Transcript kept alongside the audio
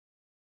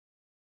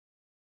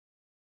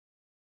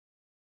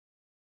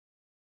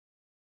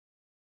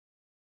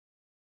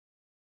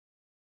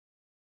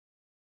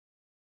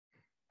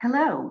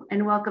Hello,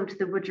 and welcome to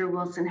the Woodrow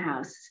Wilson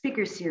House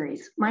Speaker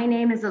Series. My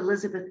name is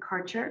Elizabeth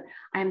Karcher.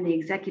 I am the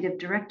Executive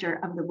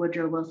Director of the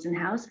Woodrow Wilson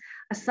House,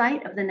 a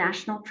site of the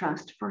National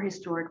Trust for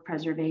Historic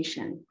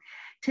Preservation.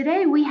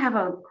 Today, we have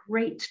a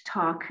great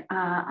talk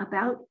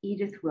about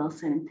Edith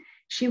Wilson.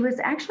 She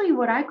was actually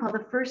what I call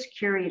the first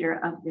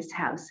curator of this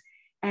house,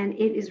 and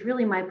it is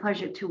really my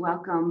pleasure to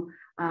welcome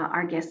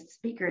our guest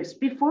speakers.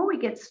 Before we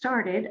get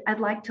started, I'd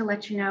like to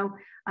let you know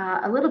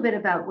a little bit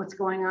about what's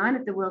going on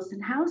at the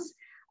Wilson House.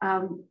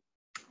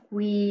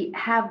 We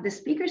have the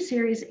speaker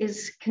series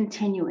is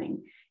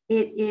continuing.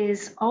 It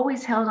is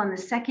always held on the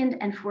second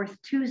and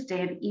fourth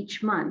Tuesday of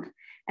each month.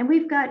 And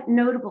we've got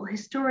notable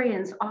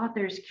historians,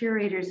 authors,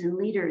 curators, and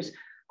leaders,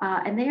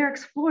 and they are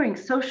exploring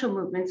social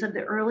movements of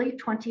the early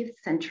 20th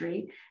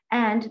century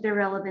and their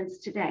relevance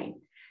today.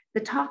 The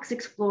talks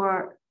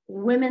explore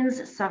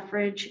women's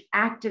suffrage,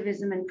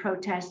 activism and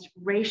protest,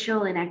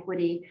 racial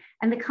inequity,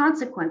 and the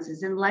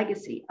consequences and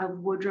legacy of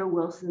Woodrow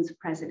Wilson's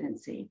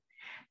presidency.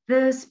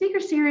 The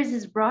speaker series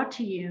is brought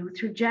to you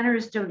through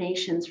generous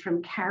donations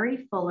from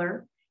Carrie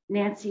Fuller,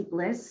 Nancy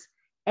Bliss,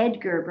 Ed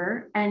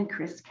Gerber, and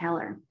Chris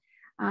Keller.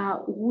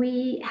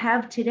 We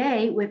have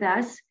today with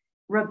us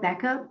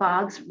Rebecca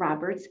Boggs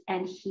Roberts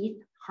and Heath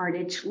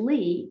Hardage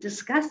Lee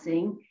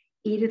discussing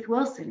Edith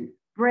Wilson,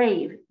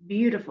 brave,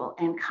 beautiful,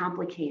 and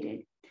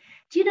complicated.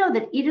 Do you know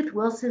that Edith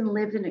Wilson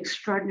lived an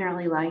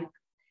extraordinary life?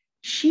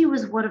 She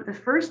was one of the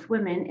first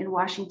women in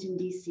Washington,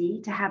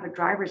 D.C. to have a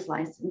driver's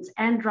license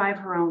and drive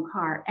her own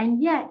car.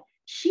 And yet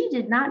she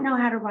did not know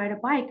how to ride a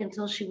bike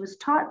until she was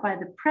taught by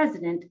the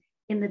president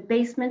in the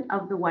basement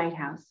of the White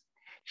House.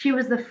 She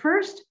was the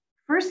first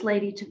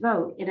lady to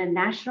vote in a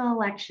national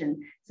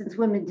election, since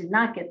women did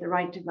not get the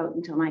right to vote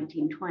until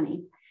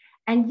 1920.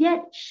 And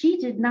yet she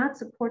did not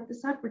support the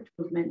suffrage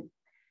movement.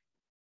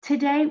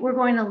 Today, we're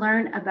going to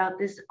learn about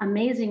this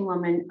amazing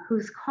woman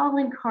whose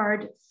calling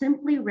card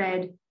simply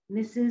read,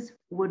 Mrs.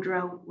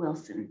 Woodrow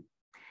Wilson.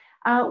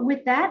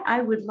 With that,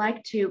 I would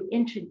like to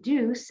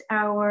introduce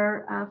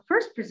our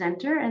first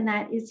presenter, and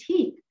that is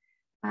Heath.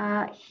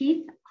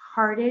 Heath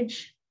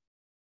Hardage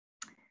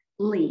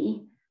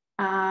Lee.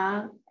 She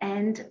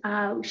and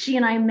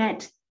I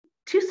met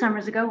 2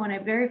 summers ago when I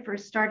very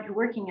first started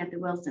working at the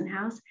Wilson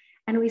House.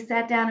 And we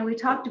sat down and we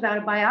talked about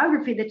a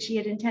biography that she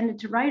had intended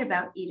to write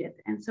about Edith.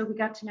 And so we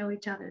got to know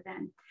each other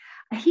then.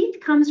 Heath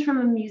comes from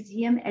a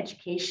museum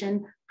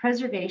education,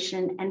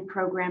 preservation, and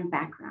program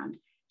background.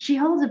 She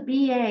holds a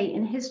BA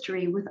in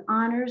history with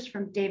honors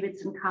from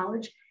Davidson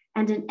College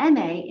and an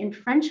MA in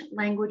French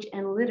language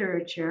and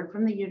literature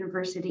from the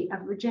University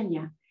of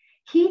Virginia.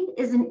 Heath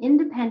is an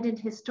independent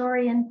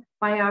historian,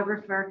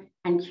 biographer,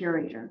 and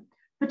curator.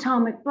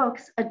 Potomac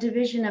Books, a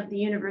division of the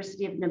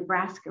University of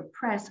Nebraska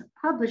Press,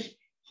 published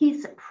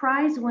Heath's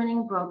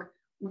prize-winning book,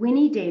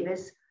 Winnie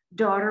Davis,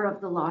 Daughter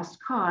of the Lost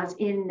Cause,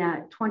 in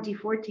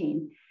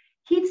 2014.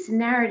 Heath's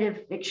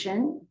narrative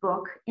fiction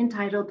book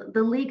entitled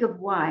The League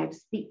of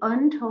Wives, The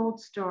Untold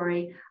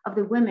Story of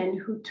the Women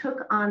Who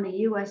Took on the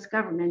US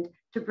Government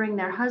to Bring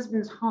Their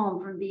Husbands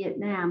Home from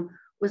Vietnam,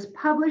 was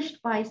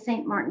published by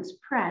St. Martin's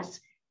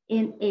Press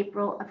in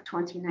April of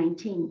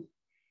 2019.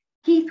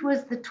 Heath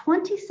was the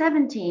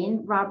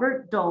 2017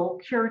 Robert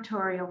Dole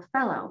Curatorial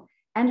Fellow,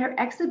 and her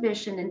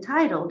exhibition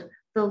entitled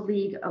The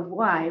League of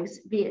Wives,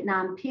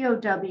 Vietnam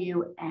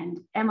POW and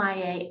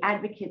MIA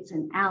Advocates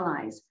and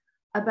Allies,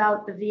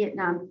 about the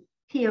Vietnam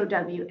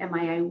POW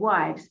MIA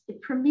wives.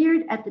 It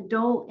premiered at the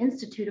Dole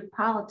Institute of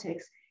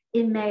Politics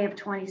in May of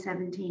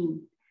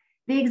 2017.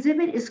 The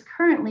exhibit is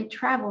currently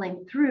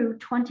traveling through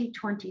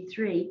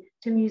 2023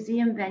 to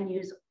museum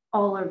venues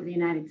all over the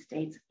United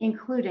States,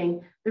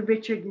 including the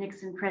Richard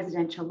Nixon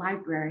Presidential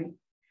Library.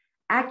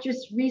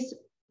 Actress Reese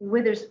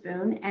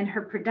Witherspoon and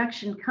her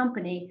production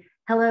company,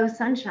 Hello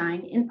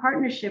Sunshine, in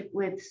partnership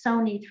with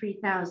Sony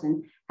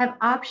 3000, have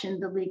optioned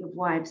The League of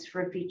Wives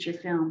for a feature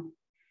film.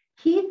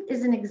 Heath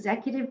is an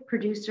executive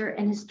producer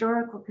and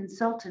historical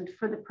consultant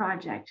for the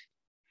project.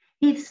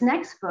 Heath's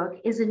next book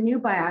is a new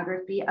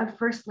biography of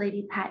First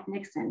Lady Pat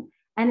Nixon,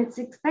 and it's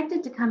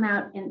expected to come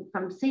out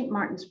from St.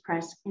 Martin's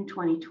Press in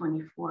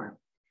 2024.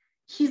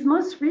 She's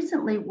most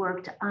recently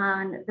worked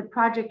on the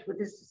project with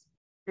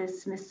the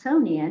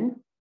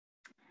Smithsonian,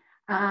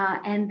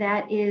 and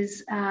that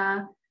is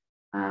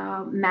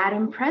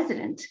Madam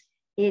President.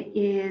 It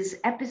is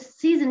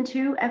season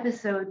 2,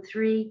 episode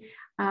 3,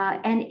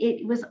 and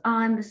it was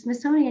on the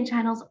Smithsonian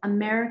Channel's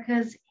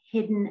America's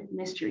Hidden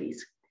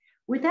Mysteries.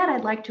 With that,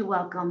 I'd like to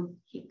welcome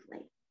Heath Lee.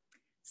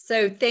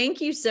 So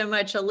thank you so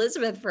much,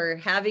 Elizabeth, for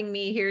having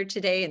me here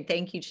today, and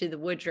thank you to the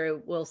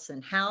Woodrow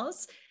Wilson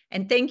House.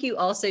 And thank you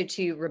also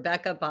to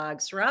Rebecca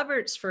Boggs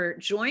Roberts for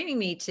joining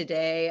me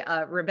today.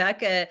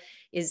 Rebecca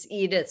is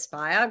Edith's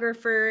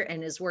biographer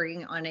and is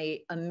working on an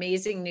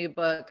amazing new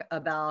book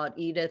about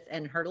Edith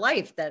and her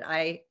life that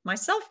I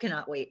myself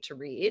cannot wait to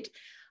read.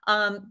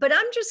 But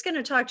I'm just going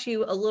to talk to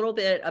you a little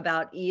bit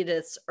about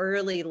Edith's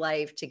early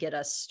life to get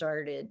us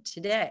started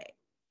today.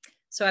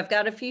 So I've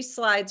got a few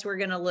slides we're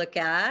going to look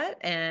at,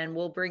 and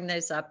we'll bring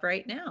those up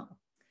right now.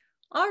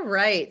 All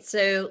right,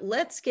 so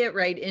let's get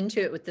right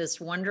into it with this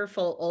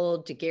wonderful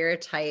old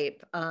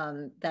daguerreotype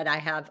that I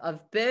have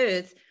of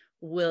both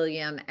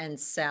William and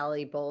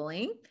Sally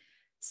Bolling.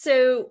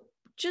 So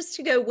just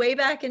to go way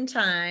back in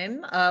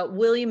time,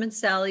 William and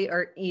Sally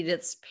are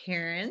Edith's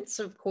parents,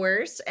 of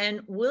course, and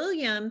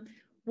William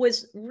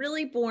was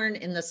really born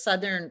in the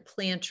Southern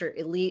planter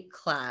elite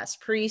class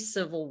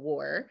pre-Civil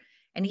War.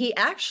 And he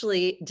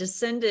actually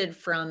descended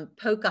from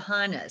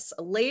Pocahontas.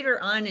 Later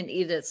on in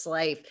Edith's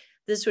life,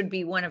 this would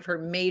be one of her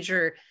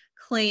major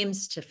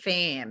claims to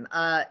fame.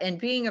 And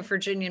being a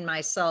Virginian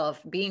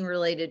myself, being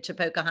related to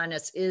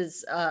Pocahontas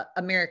is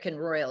American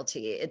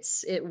royalty.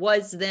 It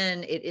was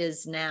then, it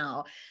is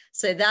now.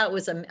 So that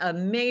was a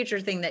major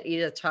thing that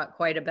Edith taught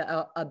quite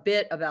a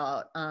bit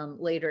about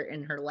later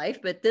in her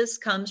life. But this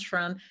comes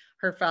from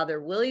her father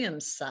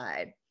William's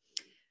side.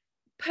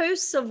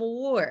 Post-Civil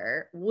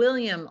War,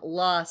 William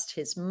lost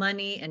his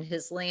money and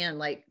his land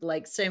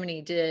like so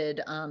many did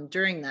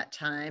during that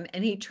time,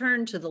 and he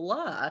turned to the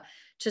law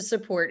to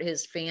support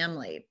his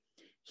family.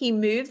 He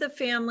moved the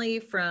family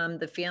from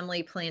the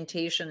family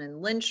plantation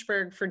in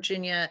Lynchburg,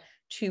 Virginia,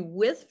 to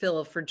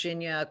Wytheville,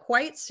 Virginia,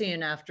 quite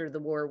soon after the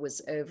war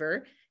was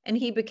over, and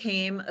he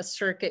became a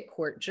circuit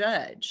court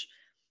judge.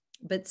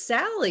 But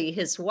Sally,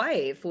 his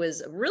wife,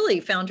 was really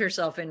found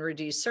herself in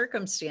reduced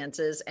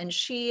circumstances, and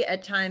she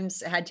at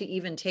times had to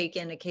even take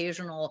in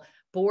occasional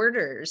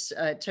boarders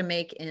to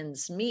make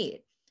ends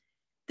meet.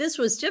 This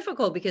was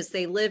difficult because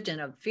they lived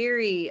in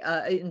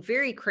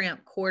very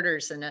cramped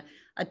quarters in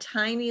a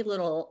tiny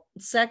little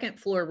second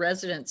floor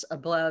residence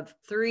above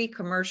 3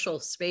 commercial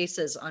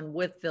spaces on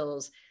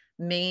Wytheville's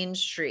Main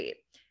Street.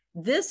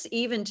 This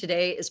even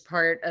today is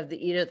part of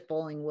the Edith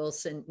Bolling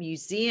Wilson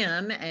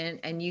Museum,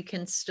 and you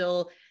can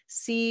still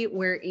see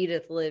where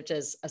Edith lived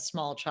as a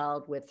small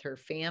child with her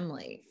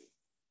family.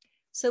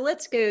 So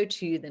let's go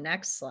to the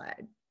next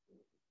slide.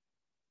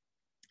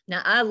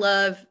 Now, I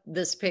love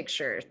this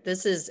picture.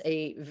 This is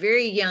a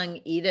very young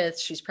Edith.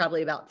 She's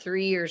probably about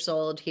 3 years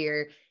old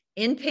here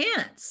in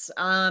pants.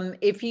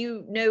 If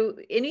you know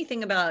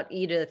anything about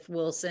Edith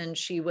Wilson,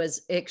 she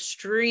was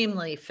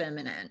extremely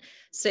feminine.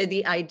 So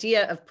the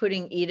idea of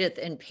putting Edith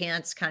in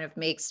pants kind of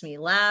makes me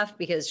laugh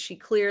because she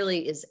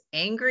clearly is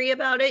angry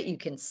about it. You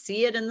can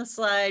see it in the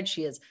slide.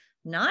 She is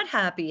not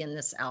happy in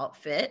this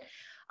outfit.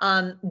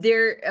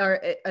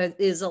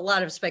 Is a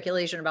lot of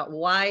speculation about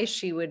why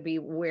she would be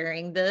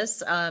wearing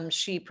this.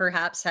 She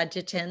perhaps had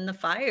to tend the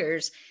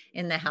fires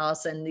in the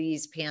house, and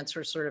these pants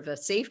were sort of a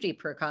safety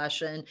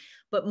precaution.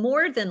 But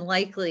more than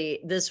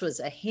likely, this was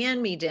a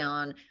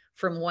hand-me-down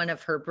from one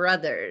of her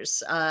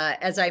brothers.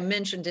 As I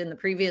mentioned in the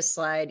previous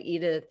slide,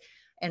 Edith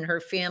and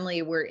her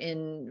family were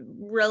in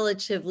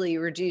relatively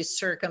reduced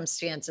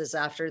circumstances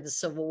after the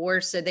Civil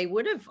War, so they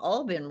would have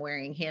all been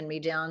wearing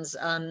hand-me-downs,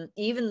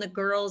 even the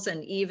girls,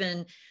 and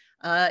even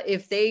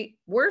if they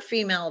were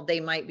female, they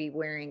might be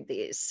wearing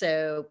these.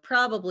 So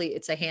probably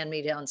it's a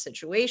hand-me-down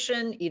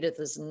situation. Edith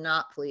is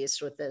not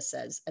pleased with this,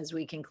 as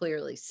we can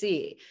clearly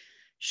see.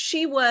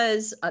 She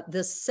was the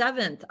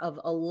 7th of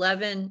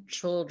 11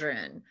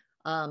 children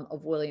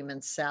of William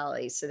and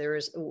Sally. So there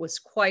was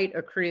quite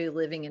a crew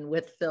living in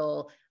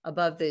Wytheville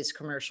above those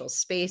commercial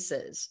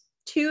spaces.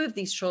 2 of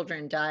these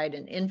children died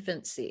in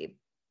infancy.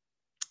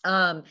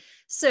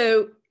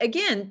 So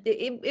again,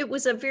 it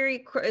was a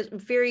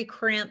very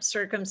cramped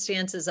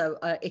circumstances,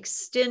 a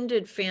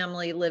extended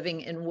family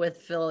living in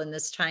Wytheville in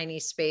this tiny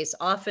space,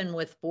 often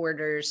with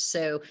boarders.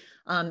 So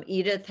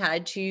Edith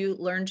had to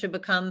learn to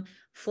become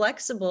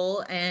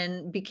flexible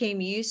and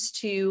became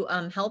used to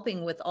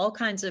helping with all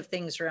kinds of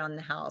things around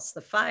the house,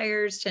 the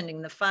fires,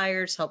 tending the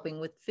fires, helping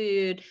with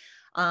food.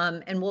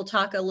 And we'll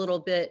talk a little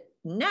bit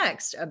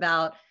next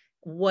about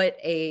what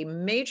a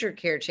major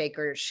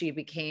caretaker she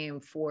became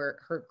for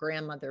her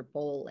grandmother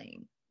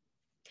Bolling.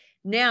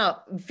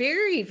 Now,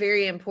 very,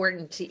 very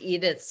important to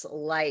Edith's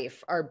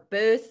life are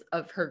both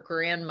of her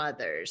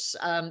grandmothers.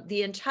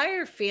 The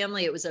entire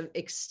family, it was an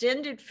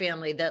extended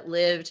family that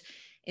lived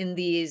in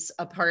these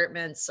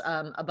apartments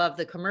above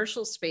the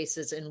commercial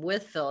spaces in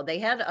Wytheville. They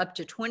had up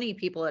to 20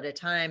 people at a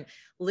time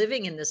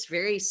living in this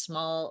very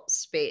small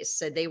space.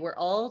 So they were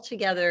all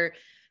together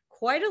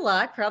quite a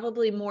lot,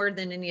 probably more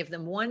than any of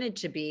them wanted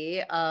to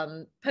be.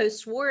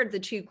 Post-war, the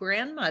 2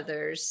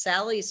 grandmothers,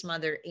 Sally's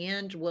mother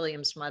and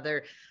William's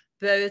mother,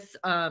 both,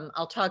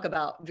 I'll talk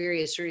about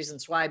various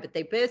reasons why, but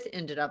they both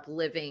ended up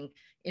living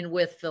in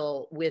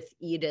Wytheville with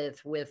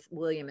Edith, with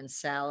William and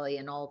Sally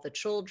and all the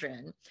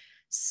children.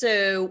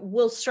 So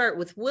we'll start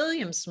with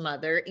William's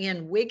mother,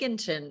 Ann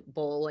Wigginton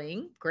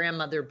Bolling,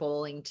 grandmother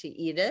Bolling to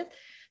Edith.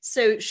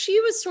 So she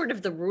was sort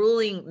of the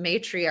ruling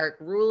matriarch,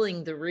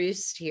 ruling the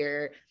roost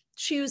here.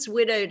 She was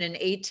widowed in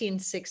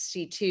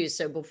 1862,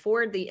 so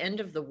before the end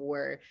of the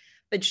war,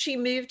 but she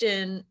moved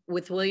in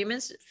with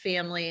William's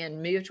family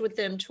and moved with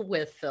them to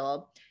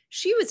Wytheville.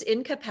 She was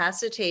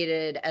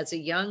incapacitated as a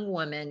young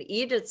woman.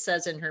 Edith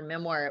says in her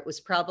memoir, it was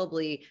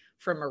probably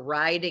from a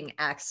riding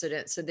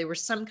accident. So there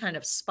was some kind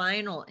of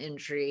spinal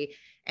injury,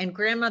 and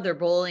grandmother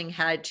Bolling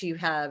had to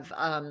have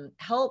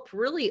help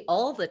really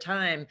all the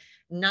time,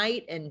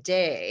 night and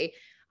day.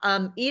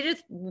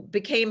 Edith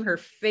became her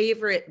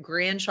favorite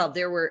grandchild.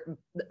 There were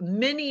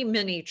many,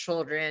 many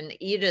children.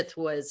 Edith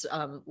was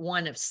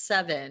one of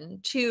 7.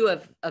 2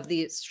 of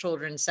these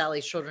children,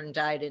 Sally's children,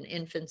 died in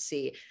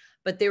infancy,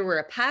 but there were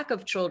a pack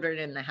of children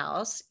in the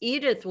house.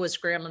 Edith was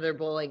grandmother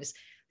Bolling's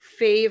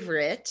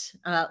favorite,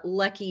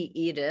 lucky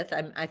Edith.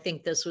 I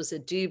think this was a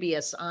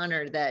dubious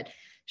honor that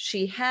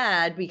she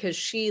had, because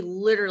she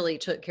literally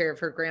took care of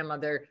her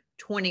grandmother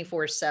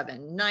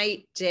 24/7,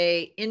 night,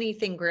 day,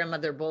 anything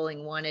grandmother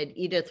Bolling wanted,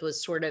 Edith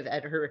was sort of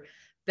at her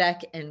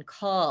beck and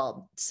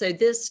call. So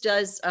this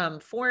does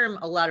form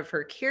a lot of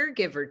her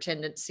caregiver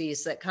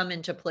tendencies that come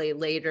into play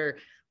later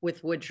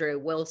with Woodrow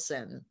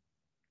Wilson.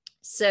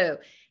 So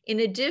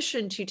in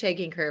addition to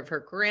taking care of her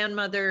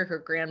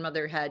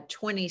grandmother had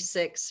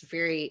 26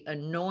 very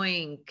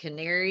annoying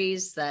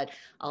canaries that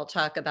I'll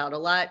talk about a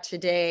lot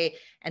today.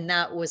 And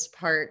that was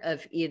part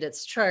of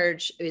Edith's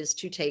charge, is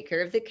to take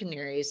care of the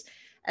canaries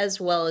as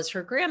well as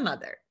her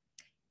grandmother.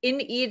 In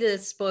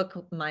Edith's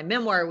book, my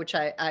memoir, which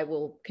I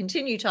will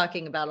continue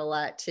talking about a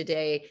lot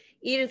today,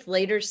 Edith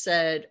later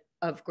said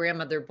of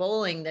grandmother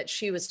Bolling that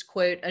she was,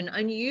 quote, an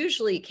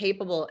unusually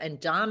capable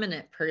and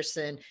dominant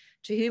person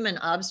to whom an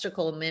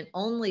obstacle meant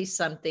only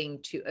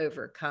something to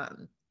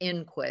overcome,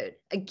 end quote.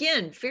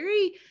 Again,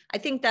 I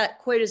think that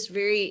quote is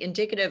very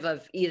indicative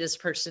of Edith's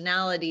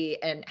personality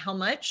and how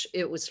much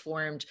it was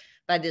formed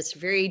by this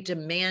very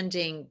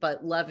demanding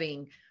but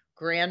loving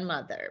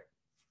grandmother.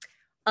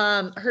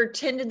 Her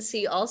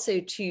tendency also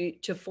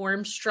to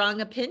form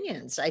strong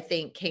opinions, I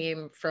think,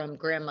 came from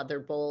grandmother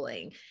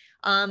Bolling.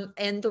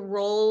 And the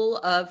role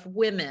of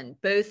women,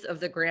 both of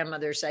the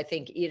grandmothers, I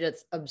think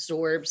Edith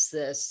absorbs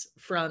this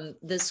from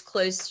this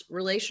close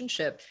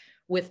relationship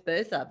with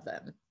both of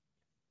them.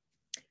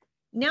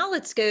 Now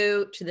let's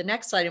go to the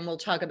next slide and we'll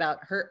talk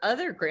about her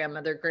other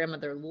grandmother,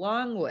 grandmother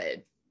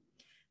Longwood.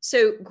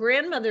 So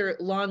grandmother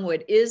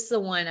Longwood is the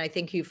one, I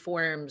think, who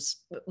forms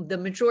the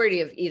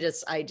majority of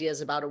Edith's ideas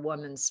about a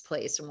woman's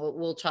place. And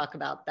we'll talk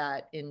about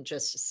that in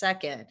just a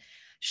second.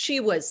 She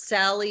was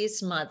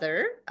Sally's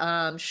mother.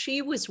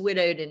 She was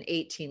widowed in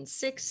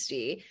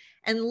 1860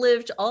 and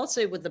lived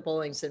also with the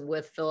Bollings in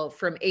Wytheville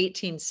from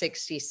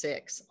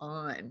 1866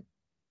 on.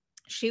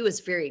 She was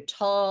very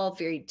tall,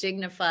 very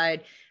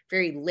dignified,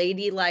 very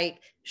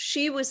ladylike.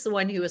 She was the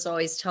one who was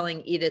always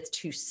telling Edith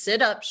to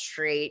sit up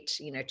straight,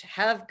 to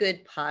have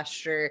good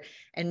posture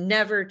and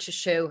never to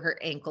show her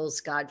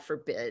ankles, God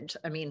forbid.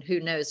 I mean, who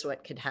knows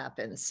what could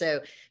happen. So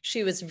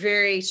she was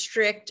very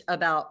strict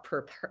about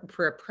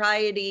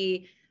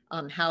propriety,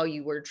 how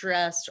you were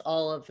dressed,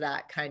 all of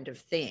that kind of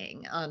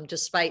thing.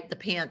 Despite the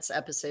pants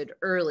episode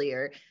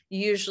earlier,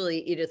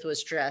 usually Edith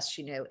was dressed,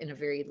 in a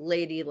very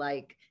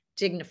ladylike,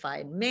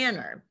 dignified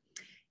manner.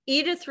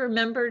 Edith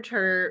remembered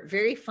her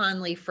very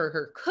fondly for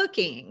her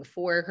cooking,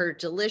 for her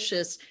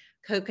delicious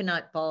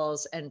coconut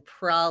balls and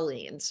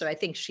pralines. So I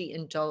think she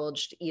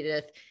indulged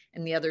Edith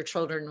and the other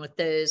children with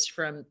those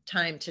from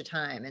time to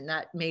time, and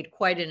that made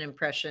quite an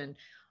impression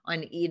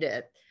on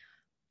Edith.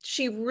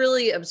 She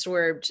really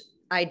absorbed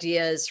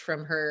ideas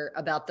from her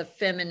about the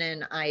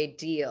feminine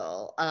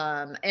ideal.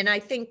 And I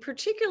think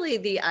particularly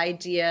the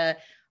idea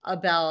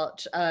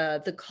about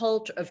the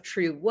cult of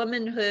true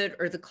womanhood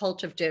or the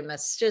cult of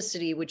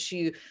domesticity, which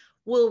you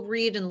will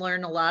read and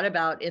learn a lot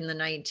about in the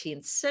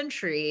 19th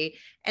century.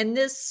 And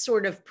this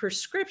sort of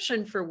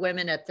prescription for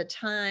women at the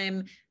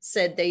time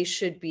said they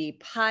should be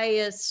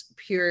pious,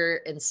 pure,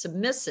 and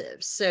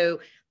submissive. So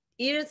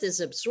Edith is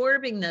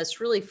absorbing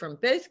this really from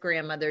both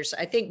grandmothers,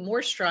 I think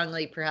more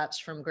strongly perhaps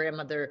from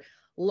grandmother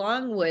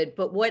Longwood.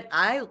 But what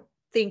I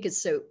think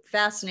is so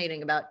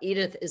fascinating about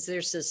Edith is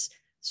there's this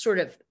sort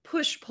of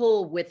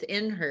push-pull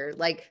within her.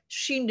 Like,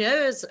 she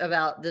knows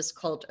about this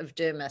cult of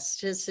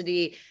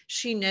domesticity.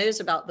 She knows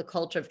about the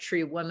cult of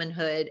true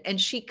womanhood,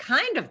 and she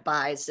kind of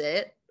buys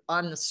it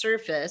on the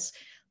surface,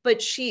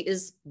 but she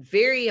is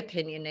very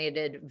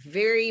opinionated,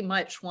 very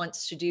much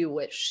wants to do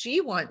what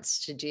she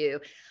wants to do.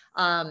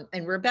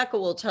 And Rebecca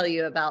will tell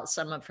you about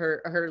some of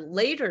her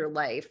later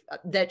life,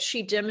 that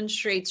she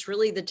demonstrates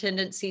really the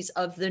tendencies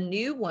of the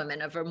new woman,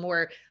 of a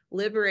more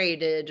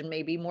liberated,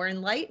 maybe more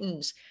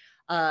enlightened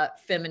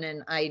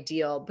feminine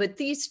ideal. But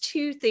these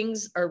two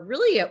things are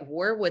really at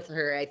war with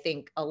her, I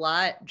think, a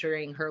lot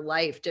during her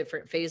life,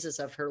 different phases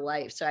of her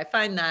life. So I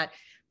find that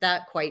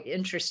quite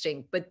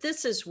interesting. But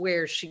this is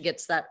where she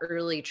gets that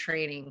early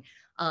training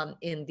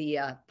in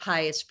the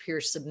pious, pure,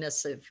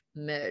 submissive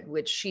mode,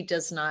 which she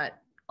does not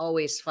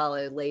always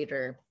follow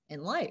later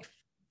in life.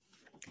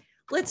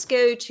 Let's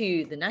go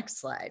to the next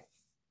slide.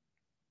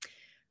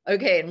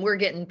 Okay, and we're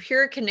getting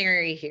pure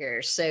canary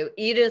here. So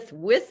Edith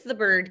with the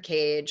bird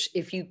cage.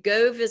 If you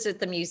go visit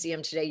the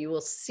museum today, you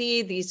will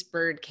see these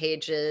bird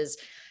cages.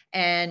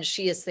 And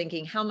she is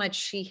thinking how much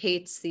she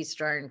hates these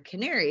darn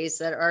canaries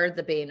that are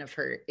the bane of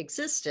her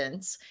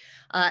existence.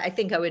 I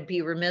think I would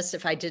be remiss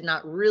if I did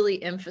not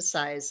really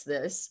emphasize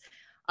this.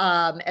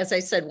 As I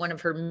said, one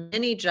of her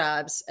many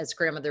jobs as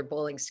grandmother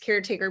Bolling's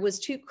caretaker was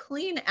to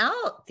clean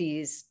out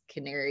these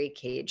canary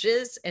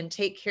cages and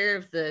take care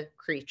of the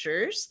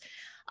creatures.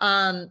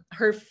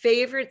 Her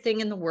favorite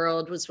thing in the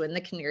world was when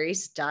the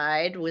canaries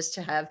died, was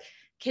to have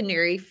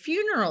canary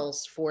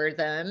funerals for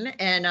them.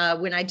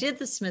 And when I did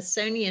the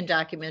Smithsonian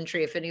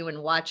documentary, if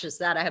anyone watches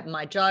that, I have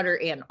my daughter,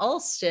 Ann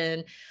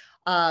Alston,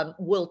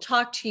 will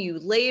talk to you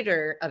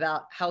later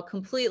about how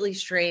completely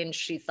strange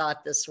she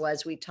thought this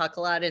was. We talk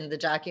a lot in the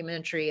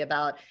documentary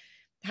about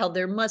how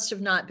there must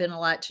have not been a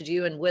lot to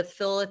do in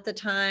Wytheville at the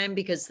time,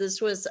 because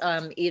this was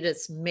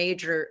Edith's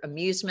major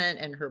amusement,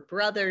 and her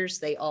brothers,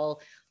 they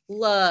all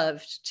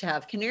loved to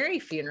have canary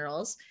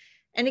funerals.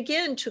 And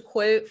again, to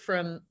quote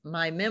from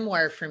my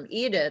memoir from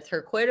Edith,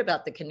 her quote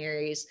about the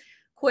canaries,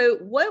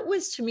 quote, "What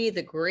was to me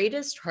the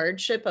greatest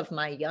hardship of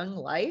my young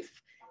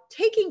life?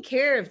 Taking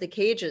care of the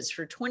cages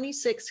for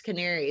 26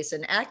 canaries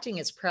and acting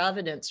as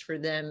providence for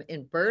them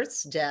in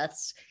births,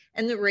 deaths,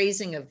 and the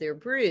raising of their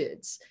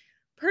broods.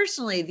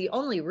 Personally, the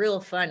only real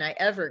fun I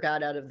ever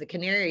got out of the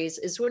canaries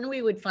is when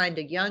we would find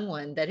a young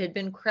one that had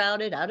been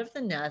crowded out of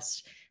the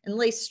nest and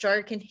lay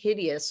stark and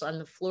hideous on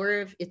the floor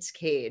of its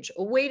cage,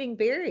 awaiting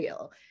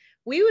burial.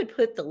 We would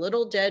put the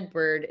little dead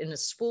bird in a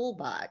spool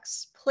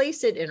box,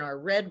 place it in our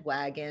red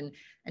wagon,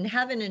 and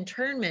have an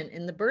interment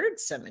in the bird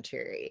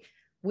cemetery.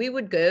 We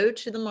would go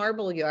to the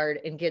marble yard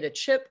and get a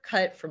chip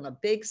cut from a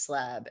big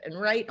slab and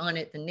write on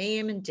it the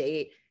name and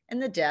date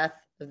and the death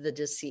of the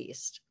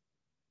deceased."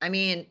 I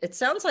mean, it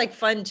sounds like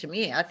fun to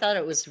me. I thought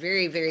it was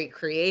very, very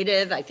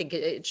creative. I think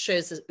it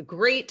shows a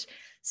great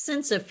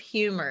sense of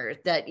humor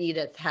that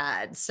Edith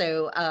had.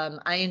 So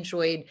I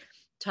enjoyed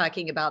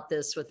talking about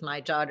this with my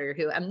daughter,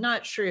 who I'm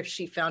not sure if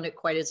she found it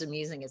quite as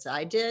amusing as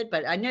I did,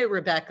 but I know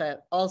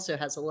Rebecca also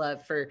has a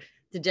love for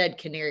the dead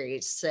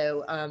canaries.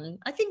 So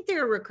I think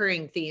they're a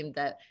recurring theme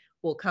that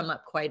will come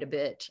up quite a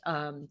bit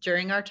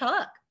during our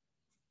talk.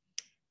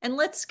 And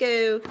let's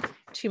go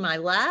to my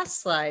last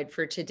slide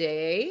for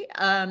today.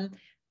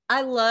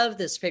 I love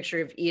this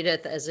picture of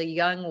Edith as a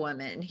young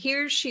woman.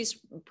 Here she's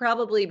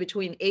probably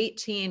between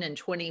 18 and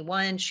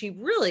 21. She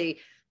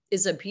really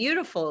is a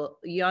beautiful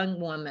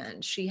young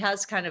woman. She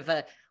has kind of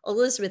a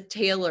Elizabeth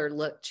Taylor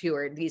look to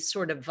her, these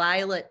sort of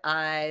violet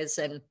eyes,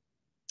 and,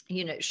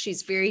 you know,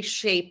 she's very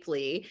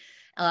shapely.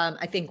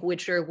 I think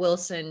Woodrow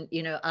Wilson,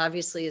 you know,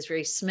 obviously is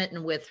very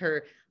smitten with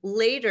her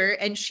later.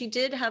 And she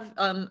did have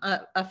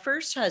a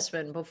first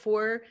husband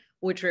before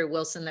Woodrow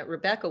Wilson that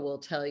Rebecca will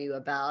tell you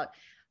about.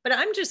 But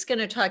I'm just going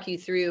to talk you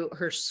through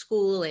her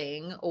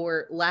schooling,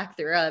 or lack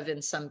thereof in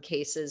some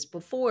cases,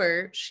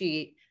 before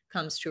she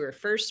comes to her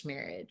first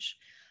marriage.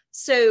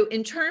 So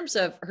in terms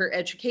of her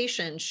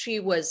education, she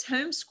was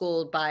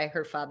homeschooled by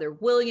her father,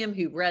 William,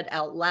 who read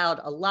out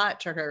loud a lot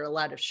to her, a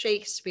lot of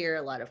Shakespeare,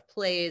 a lot of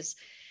plays,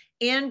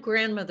 and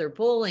grandmother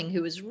Bolling,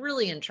 who was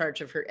really in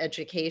charge of her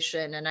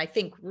education, and I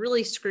think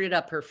really screwed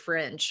up her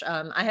French.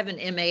 I have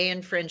an MA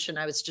in French, and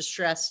I was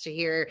distressed to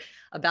hear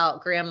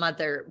about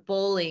grandmother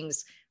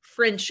Bolling's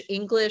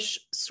French-English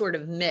sort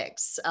of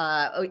mix.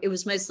 It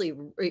was mostly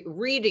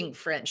reading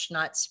French,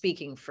 not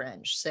speaking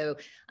French. So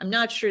I'm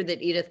not sure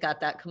that Edith got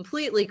that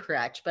completely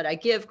correct, but I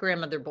give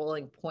grandmother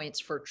Bolling points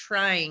for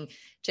trying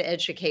to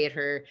educate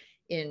her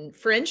in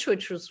French,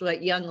 which was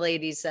what young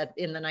ladies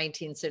in the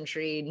 19th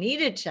century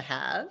needed to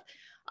have.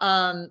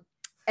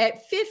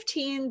 At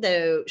 15,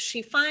 though,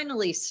 she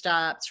finally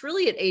stops.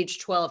 Really at age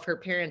 12, her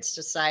parents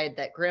decide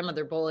that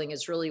grandmother Bolling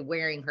is really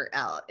wearing her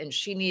out and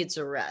she needs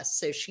a rest.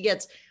 So she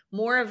gets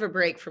more of a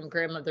break from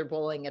grandmother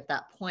Bolling at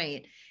that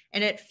point.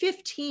 And at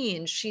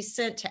 15, she's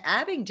sent to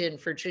Abingdon,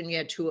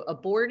 Virginia, to a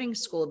boarding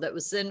school that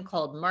was then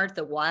called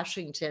Martha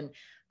Washington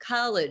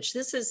College.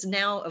 This has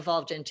now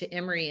evolved into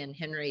Emory and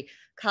Henry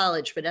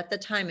College, but at the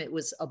time it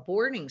was a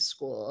boarding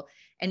school.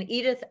 And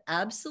Edith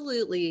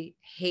absolutely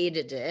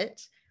hated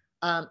it,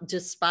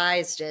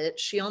 despised it.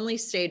 She only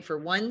stayed for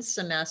one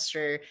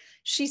semester.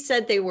 She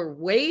said they were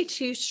way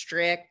too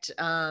strict,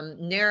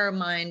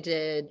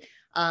 narrow-minded.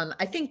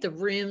 I think the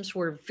rooms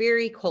were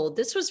very cold.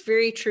 This was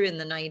very true in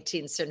the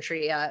 19th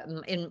century.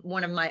 In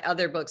one of my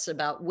other books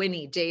about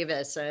Winnie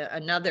Davis,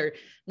 another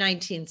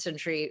 19th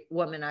century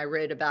woman I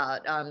wrote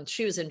about,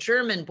 she was in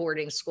German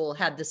boarding school,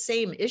 had the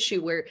same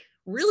issue where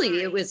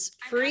really it was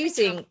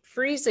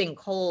freezing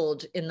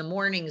cold in the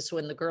mornings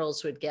when the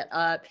girls would get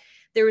up.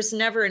 There was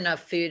never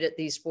enough food at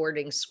these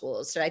boarding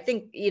schools. So I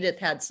think Edith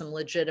had some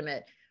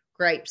legitimate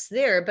gripes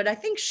there, but I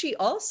think she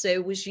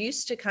also was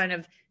used to kind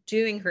of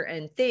doing her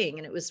own thing,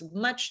 and it was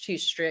much too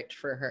strict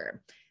for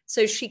her.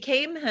 So she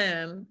came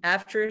home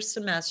after a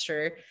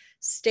semester,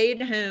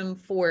 stayed home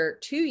for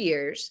 2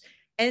 years,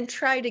 and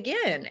tried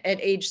again at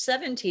age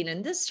 17,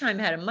 and this time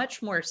had a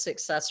much more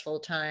successful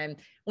time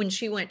when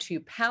she went to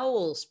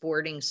Powell's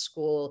boarding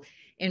school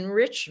in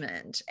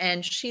Richmond.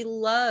 And she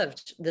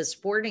loved this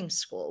boarding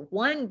school,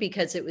 one,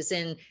 because it was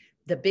in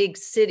the big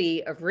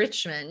city of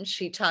Richmond.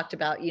 She talked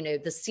about, you know,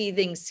 the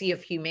seething sea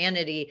of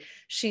humanity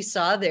she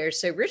saw there.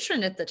 So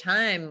Richmond at the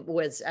time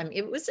was,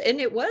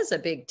 it was a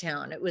big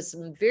town. It was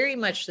very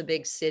much the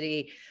big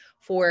city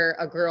for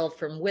a girl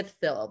from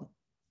Wytheville,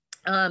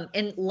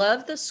 and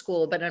loved the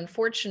school. But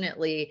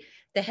unfortunately,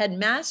 the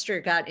headmaster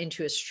got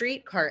into a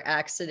streetcar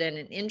accident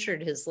and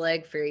injured his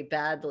leg very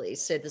badly.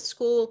 So the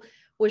school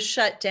was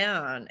shut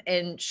down.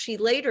 And she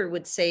later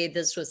would say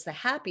this was the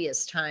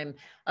happiest time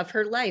of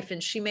her life.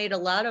 And she made a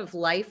lot of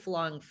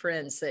lifelong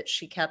friends that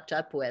she kept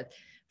up with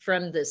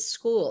from this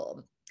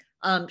school.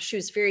 She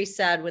was very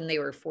sad when they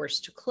were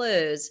forced to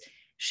close.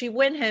 She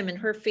went home and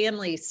her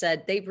family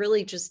said they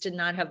really just did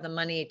not have the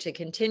money to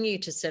continue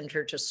to send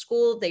her to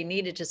school. They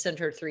needed to send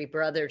her 3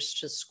 brothers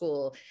to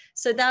school.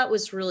 So that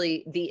was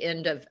really the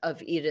end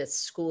of Edith's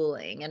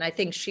schooling. And I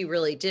think she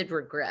really did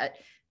regret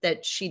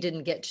that she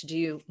didn't get to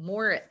do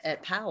more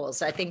at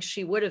Powell's. I think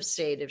she would have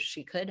stayed if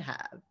she could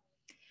have.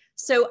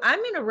 So I'm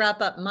going to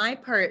wrap up my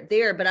part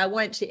there, but I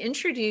want to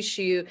introduce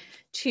you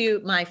to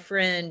my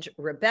friend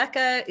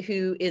Rebecca,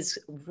 who is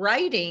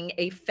writing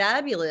a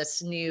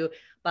fabulous new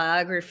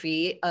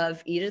biography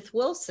of Edith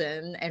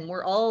Wilson. And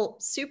we're all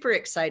super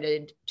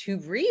excited to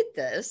read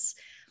this.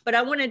 But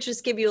I want to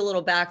just give you a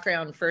little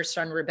background first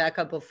on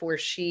Rebecca before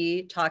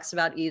she talks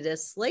about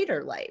Edith's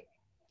later life.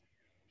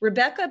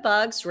 Rebecca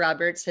Boggs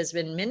Roberts has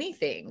been many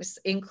things,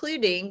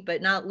 including,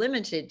 but not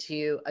limited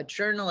to, a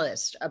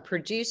journalist, a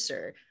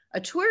producer,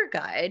 a tour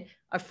guide,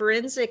 a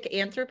forensic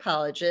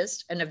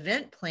anthropologist, an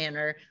event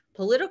planner,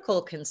 political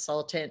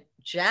consultant,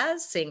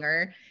 jazz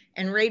singer,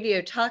 and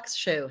radio talk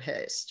show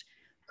host.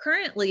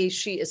 Currently,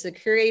 she is the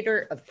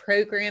curator of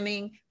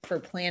programming for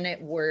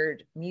Planet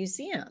Word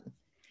Museum.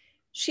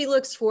 She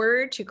looks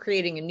forward to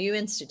creating a new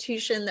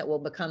institution that will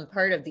become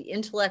part of the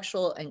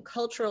intellectual and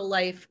cultural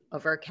life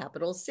of our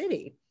capital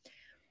city.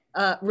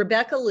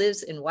 Rebecca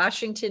lives in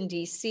Washington,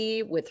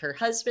 D.C. with her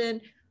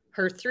husband,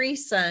 her 3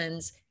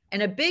 sons,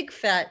 and a big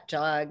fat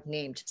dog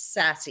named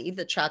Sassy,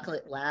 the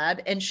chocolate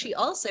lab. And she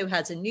also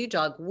has a new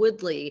dog,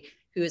 Woodley,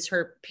 who is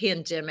her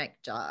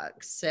pandemic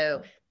dog.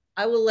 So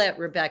I will let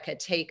Rebecca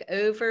take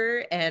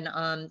over. And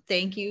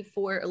thank you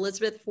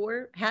Elizabeth,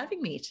 for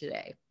having me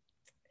today.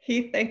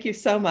 Heath, thank you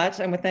so much.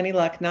 And with any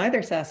luck,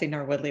 neither Sassy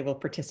nor Woodley will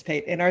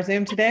participate in our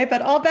Zoom today,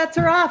 but all bets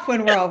are off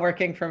when we're all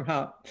working from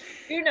home.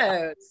 Who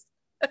knows?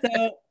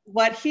 So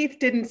what Heath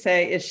didn't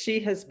say is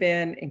she has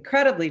been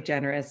incredibly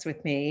generous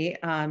with me.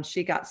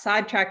 She got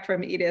sidetracked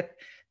from Edith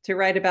to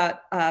write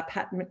about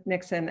Pat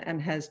Nixon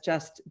and has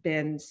just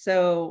been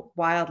so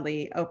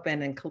wildly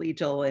open and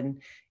collegial in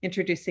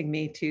introducing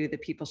me to the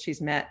people she's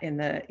met in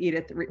the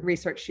Edith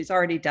research she's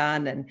already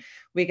done. And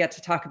we get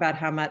to talk about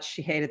how much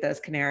she hated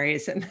those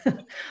canaries and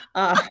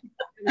try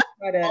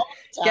to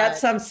get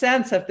some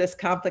sense of this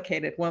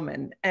complicated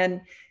woman.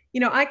 And you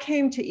know, I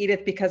came to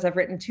Edith because I've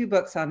written 2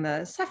 books on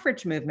the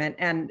suffrage movement,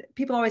 and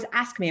people always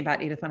ask me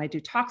about Edith when I do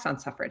talks on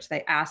suffrage.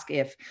 They ask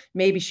if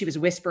maybe she was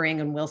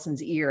whispering in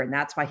Wilson's ear, and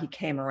that's why he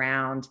came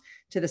around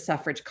to the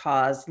suffrage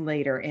cause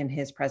later in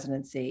his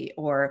presidency,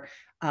 or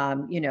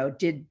you know,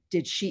 did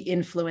she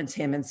influence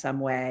him in some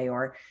way?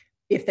 Or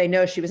if they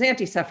know she was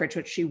anti-suffrage,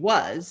 which she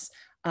was,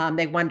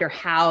 they wonder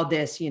how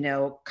this, you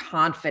know,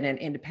 confident,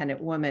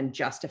 independent woman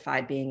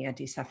justified being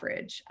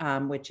anti-suffrage,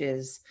 which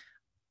is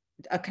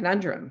a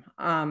conundrum,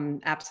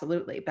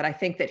 absolutely. But I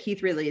think that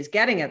Heath really is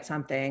getting at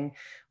something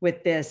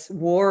with this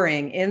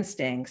warring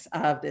instincts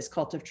of this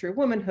cult of true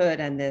womanhood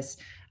and this,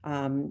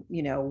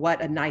 you know,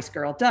 what a nice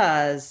girl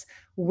does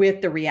with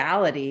the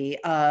reality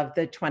of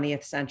the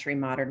 20th century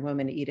modern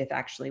woman Edith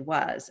actually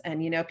was.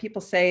 And, you know,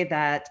 people say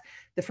that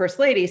the First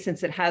Lady,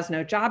 since it has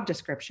no job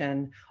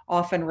description,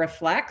 often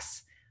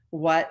reflects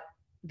what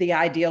the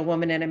ideal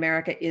woman in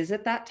America is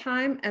at that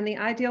time. And the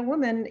ideal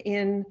woman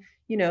in,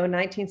 you know,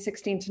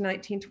 1916 to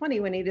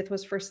 1920, when Edith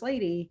was First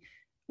Lady,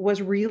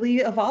 was really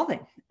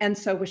evolving. And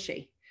so was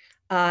she.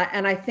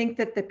 And I think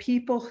that the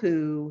people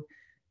who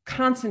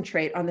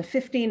concentrate on the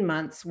 15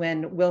 months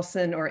when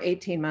Wilson, or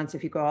 18 months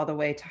if you go all the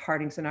way to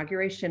Harding's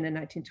inauguration in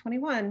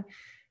 1921,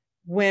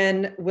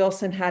 when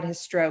Wilson had his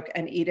stroke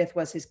and Edith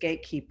was his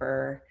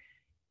gatekeeper,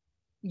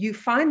 you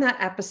find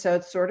that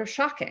episode sort of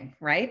shocking,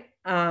 right?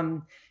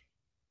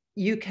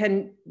 You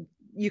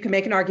can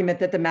make an argument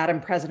that the Madam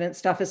President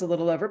stuff is a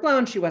little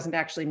overblown. She wasn't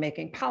actually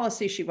making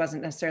policy. She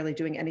wasn't necessarily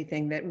doing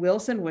anything that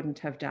Wilson wouldn't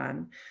have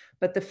done.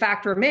 But the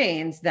fact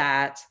remains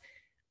that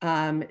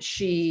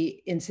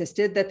she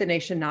insisted that the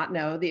nation not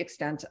know the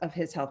extent of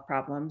his health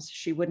problems.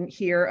 She wouldn't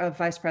hear of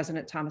Vice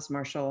President Thomas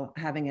Marshall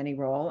having any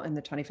role, and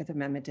the 25th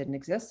Amendment didn't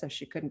exist, so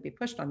she couldn't be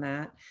pushed on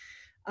that.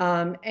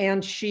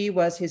 And she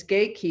was his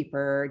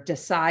gatekeeper,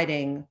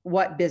 deciding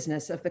what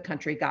business of the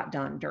country got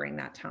done during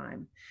that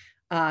time.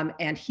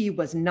 And he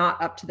was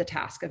not up to the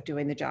task of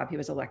doing the job he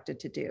was elected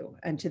to do.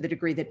 And to the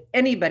degree that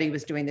anybody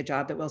was doing the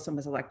job that Wilson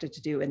was elected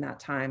to do in that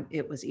time,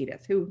 it was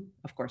Edith, who,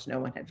 of course, no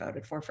one had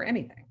voted for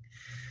anything.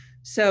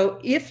 So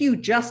if you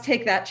just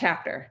take that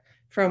chapter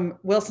from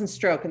Wilson's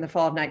stroke in the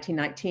fall of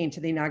 1919 to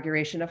the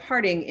inauguration of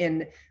Harding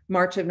in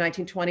March of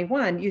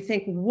 1921, you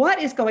think, what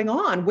is going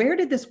on? Where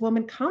did this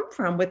woman come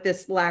from with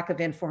this lack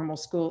of formal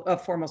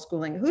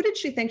schooling? Who did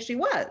she think she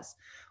was?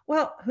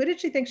 Well, who did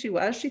she think she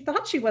was? She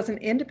thought she was an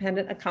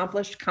independent,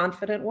 accomplished,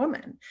 confident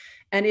woman.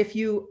 And if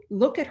you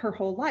look at her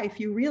whole life,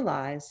 you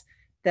realize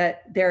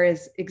that there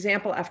is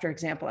example after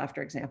example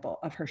after example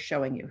of her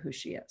showing you who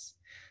she is.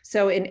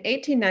 So in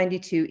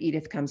 1892,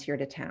 Edith comes here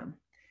to town.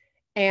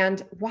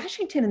 And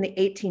Washington in the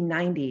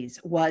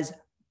 1890s was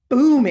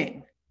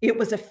booming. It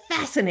was a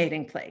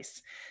fascinating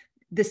place.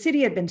 The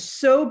city had been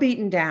so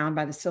beaten down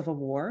by the Civil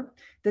War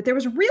that there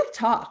was real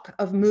talk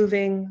of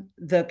moving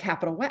the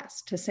capital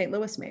west to St.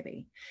 Louis,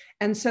 maybe.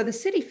 And so the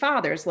city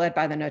fathers, led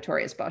by the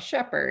notorious Boss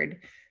Shepherd,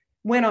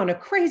 went on a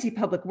crazy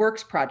public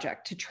works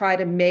project to try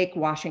to make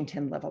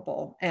Washington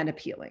livable and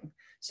appealing.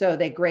 So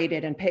they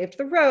graded and paved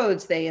the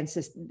roads, they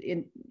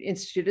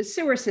instituted a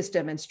sewer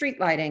system and street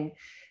lighting.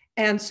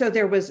 And so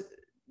there was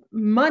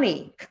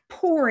money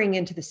pouring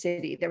into the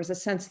city. There was a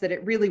sense that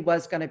it really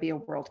was going to be a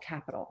world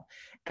capital.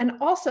 And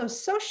also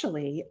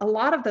socially, a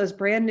lot of those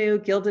brand new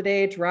Gilded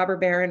Age robber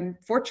baron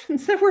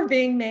fortunes that were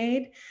being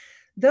made,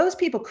 those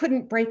people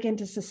couldn't break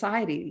into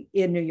society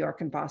in New York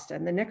and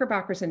Boston. The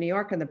Knickerbockers in New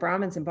York and the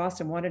Brahmins in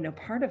Boston wanted no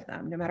part of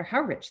them, no matter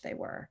how rich they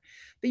were.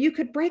 But you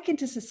could break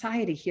into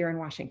society here in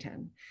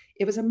Washington.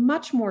 It was a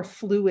much more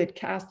fluid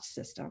caste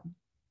system.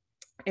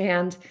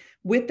 And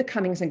with the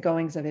comings and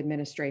goings of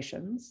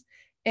administrations,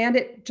 and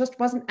it just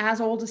wasn't as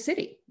old a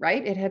city,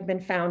 right? It had been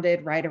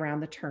founded right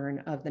around the turn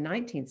of the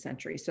 19th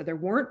century. So there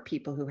weren't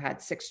people who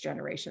had 6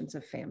 generations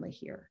of family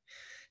here.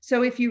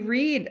 So if you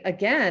read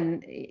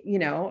again, you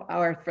know,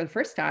 or for the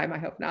first time, I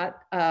hope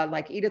not,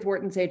 like Edith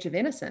Wharton's Age of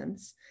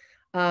Innocence,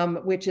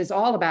 which is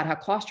all about how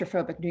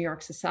claustrophobic New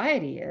York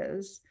society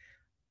is,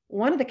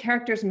 one of the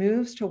characters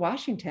moves to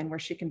Washington where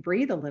she can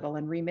breathe a little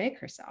and remake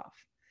herself.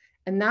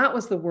 And that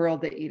was the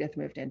world that Edith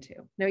moved into.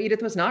 Now,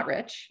 Edith was not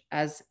rich,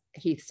 as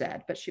Heath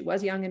said, but she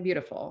was young and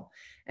beautiful.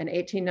 And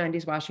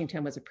 1890s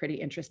Washington was a pretty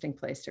interesting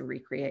place to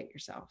recreate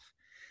yourself.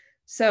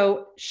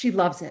 So she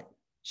loves it.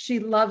 She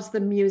loves the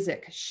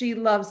music. She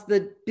loves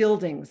the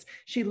buildings.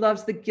 She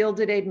loves the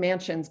Gilded Age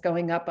mansions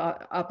going up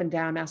and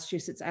down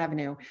Massachusetts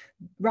Avenue.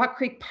 Rock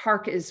Creek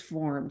Park is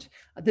formed.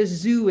 The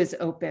zoo is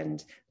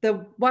opened.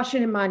 The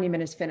Washington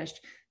Monument is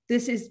finished.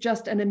 This is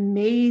just an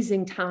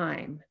amazing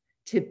time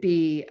to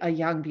be a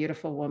young,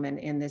 beautiful woman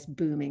in this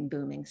booming,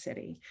 booming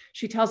city.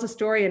 She tells a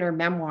story in her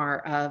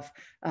memoir of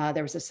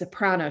there was a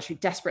soprano she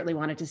desperately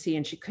wanted to see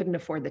and she couldn't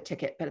afford the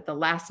ticket, but at the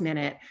last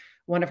minute,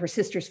 one of her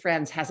sister's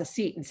friends has a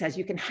seat and says,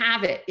 you can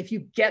have it if you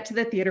get to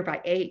the theater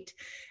by 8.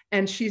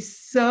 And she's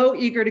so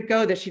eager to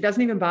go that she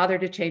doesn't even bother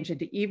to change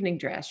into evening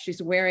dress.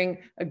 She's wearing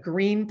a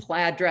green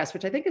plaid dress,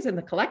 which I think is in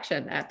the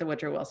collection at the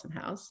Woodrow Wilson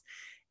House.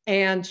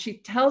 And she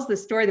tells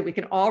this story that we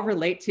can all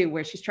relate to,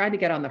 where she's trying to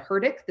get on the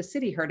Herdic. The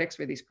city Herdicks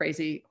were these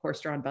crazy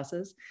horse-drawn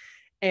buses.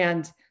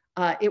 And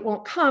it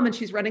won't come, and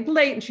she's running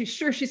late, and she's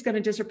sure she's going to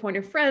disappoint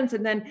her friends.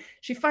 And then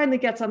she finally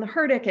gets on the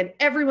Herdic, and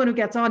everyone who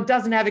gets on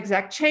doesn't have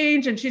exact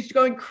change. And she's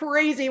going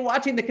crazy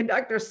watching the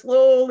conductor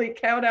slowly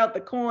count out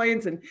the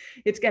coins. And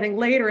it's getting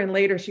later and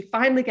later. She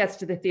finally gets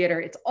to the theater.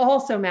 It's all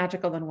so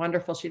magical and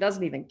wonderful. She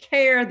doesn't even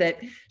care that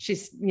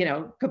she's, you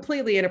know,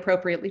 completely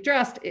inappropriately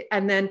dressed.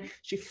 And then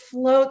she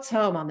floats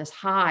home on this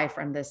high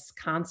from this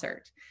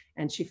concert.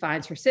 And she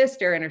finds her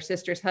sister and her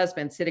sister's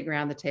husband sitting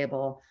around the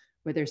table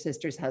with her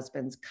sister's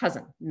husband's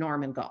cousin,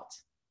 Norman Galt.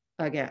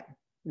 Again,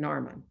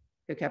 Norman,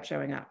 who kept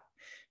showing up.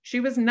 She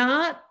was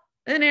not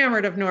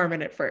enamored of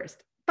Norman at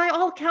first. By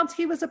all accounts,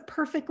 he was a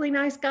perfectly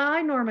nice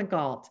guy, Norman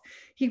Galt.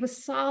 He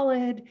was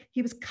solid,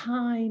 he was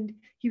kind,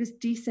 he was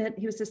decent,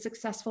 he was a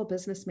successful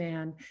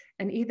businessman,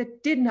 and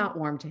Edith did not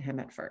warm to him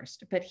at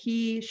first, but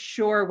he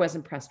sure was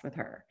impressed with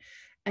her.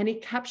 And he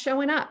kept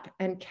showing up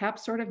and kept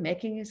sort of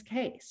making his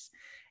case.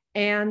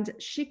 And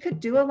she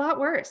could do a lot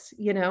worse,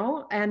 you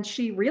know, and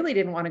she really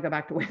didn't want to go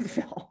back to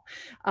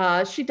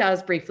Wytheville. She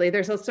does briefly.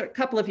 There's a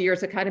couple of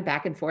years of kind of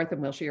back and forth, and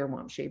will she or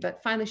won't she?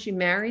 But finally, she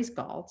marries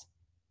Galt,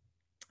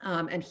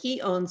 and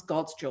he owns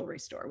Galt's Jewelry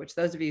Store, which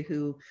those of you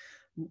who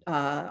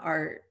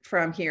are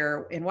from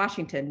here in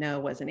Washington know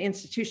was an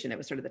institution. It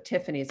was sort of the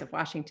Tiffany's of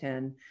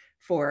Washington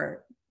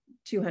for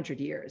 200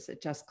 years.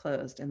 It just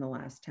closed in the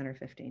last 10 or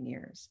 15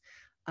 years.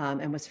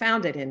 And was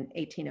founded in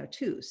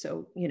 1802.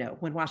 So, you know,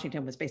 when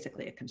Washington was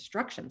basically a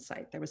construction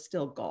site, there was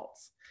still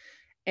Galt's.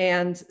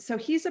 And so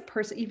he's a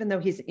person, even though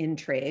he's in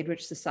trade,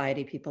 which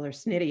society people are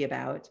snitty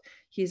about,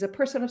 he's a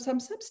person of some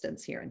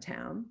substance here in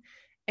town.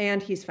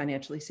 And he's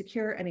financially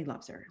secure and he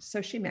loves her. So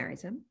she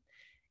marries him.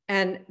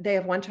 And they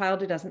have one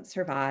child who doesn't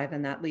survive,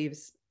 and that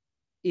leaves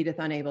Edith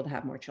unable to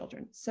have more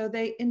children. So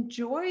they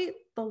enjoy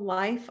the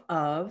life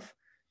of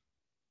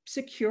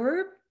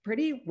secure,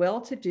 pretty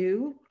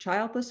well-to-do,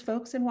 childless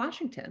folks in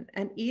Washington.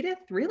 And Edith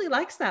really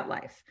likes that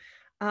life.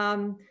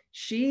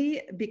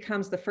 She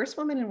becomes the first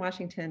woman in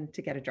Washington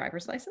to get a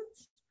driver's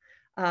license.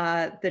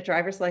 The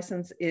driver's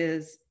license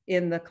is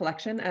in the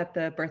collection at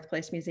the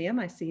Birthplace Museum.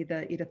 I see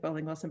the Edith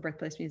Bolling Wilson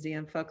Birthplace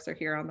Museum folks are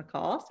here on the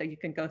call, so you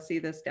can go see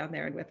this down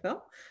there in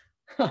Wytheville.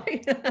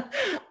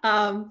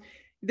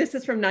 This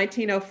is from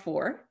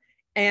 1904.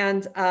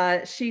 And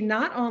she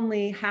not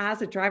only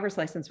has a driver's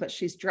license, but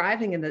she's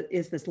driving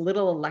is this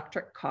little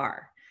electric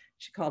car.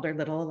 She called her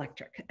Little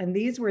Electric. And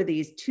these were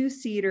these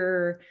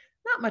 2-seater,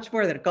 not much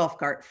more than a golf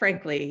cart,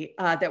 frankly,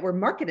 that were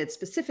marketed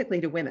specifically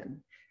to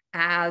women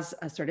as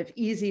a sort of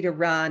easy to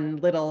run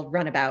little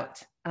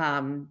runabout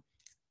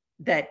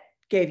that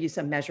gave you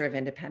some measure of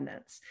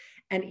independence.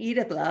 And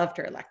Edith loved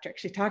her electric.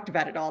 She talked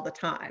about it all the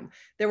time.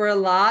 There were a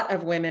lot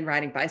of women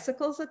riding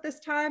bicycles at this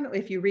time.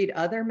 If you read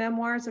other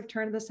memoirs of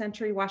turn of the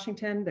century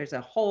Washington, there's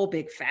a whole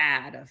big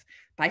fad of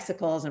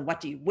bicycles and what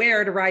do you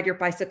wear to ride your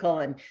bicycle?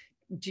 And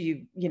do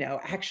you,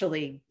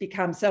 actually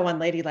become so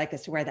unladylike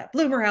as to wear that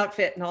bloomer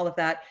outfit and all of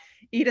that?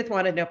 Edith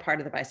wanted no part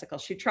of the bicycle.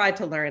 She tried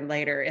to learn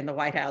later in the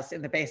White House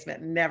in the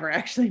basement and never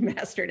actually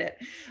mastered it.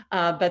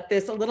 But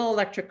this little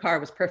electric car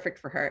was perfect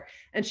for her.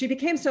 And she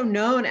became so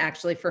known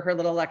actually for her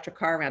little electric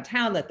car around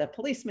town that the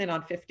policeman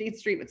on 15th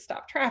Street would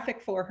stop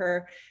traffic for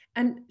her.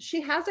 And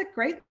she has a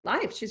great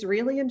life. She's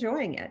really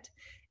enjoying it.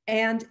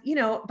 And,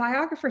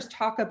 biographers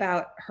talk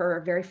about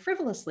her very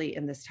frivolously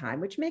in this time,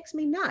 which makes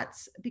me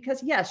nuts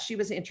because yes, she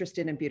was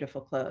interested in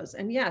beautiful clothes.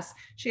 And yes,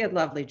 she had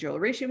lovely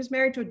jewelry. She was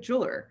married to a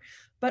jeweler,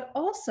 but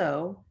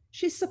also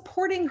she's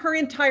supporting her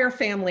entire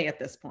family at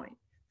this point.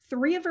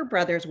 3 of her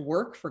brothers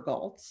work for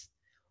Galt's.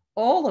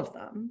 All of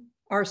them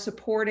are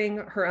supporting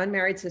her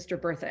unmarried sister,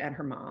 Bertha, and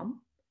her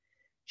mom.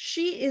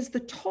 She is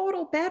the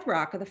total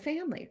bedrock of the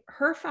family.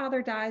 Her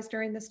father dies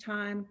during this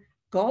time.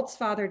 Galt's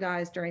father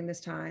dies during this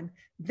time.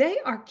 They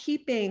are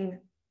keeping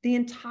the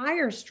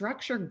entire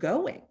structure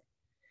going.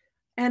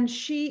 And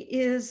she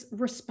is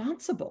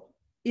responsible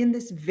in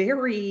this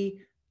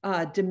very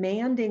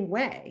demanding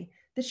way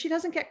that she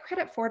doesn't get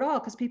credit for at all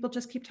because people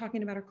just keep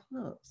talking about her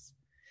clothes.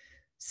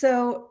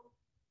 So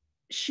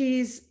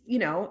she's,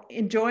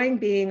 enjoying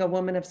being a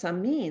woman of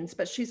some means,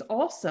 but she's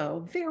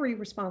also very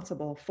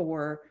responsible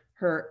for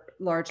her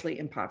largely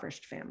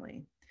impoverished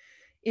family.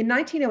 In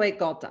 1908,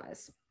 Galt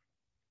dies.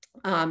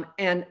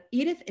 And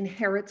Edith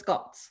inherits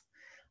Galt's.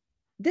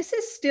 This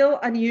is still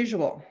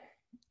unusual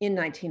in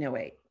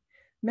 1908.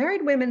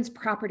 Married Women's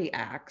Property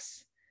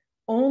Acts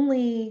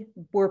only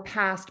were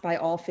passed by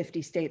all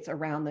 50 states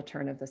around the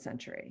turn of the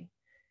century.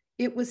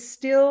 It was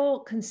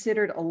still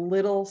considered a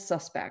little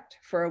suspect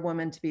for a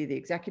woman to be the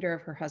executor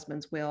of her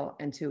husband's will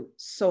and to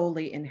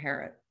solely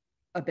inherit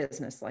a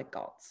business like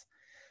Galt's.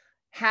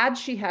 Had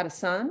she had a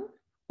son,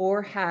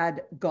 or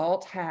had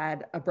Galt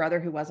had a brother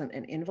who wasn't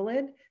an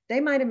invalid, they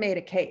might have made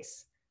a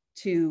case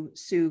to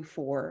sue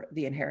for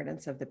the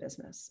inheritance of the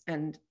business.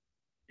 And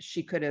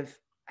she could have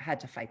had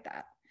to fight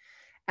that.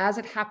 As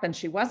it happened,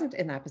 she wasn't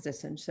in that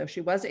position. So she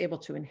was able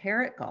to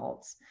inherit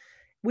Galt's,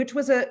 which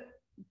was a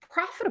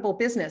profitable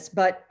business,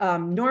 but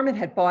Norman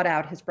had bought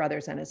out his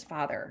brothers and his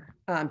father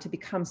to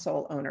become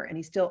sole owner. And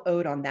he still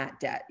owed on that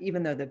debt.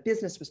 Even though the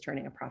business was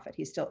turning a profit,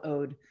 he still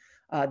owed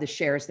the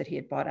shares that he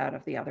had bought out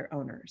of the other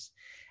owners.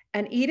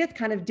 And Edith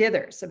kind of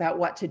dithers about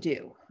what to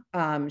do.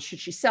 Should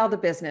she sell the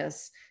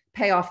business,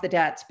 pay off the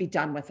debts, be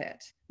done with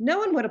it? No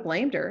one would have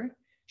blamed her.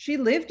 She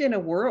lived in a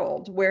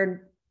world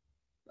where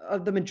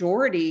the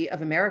majority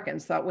of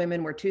Americans thought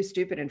women were too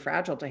stupid and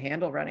fragile to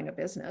handle running a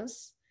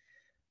business.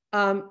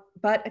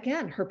 But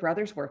again, her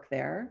brothers work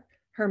there.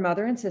 Her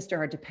mother and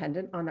sister are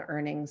dependent on the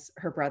earnings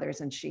her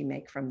brothers and she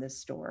make from this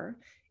store.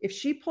 If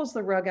she pulls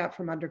the rug out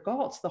from under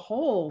Galt's, the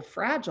whole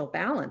fragile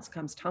balance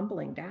comes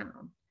tumbling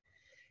down.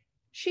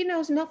 She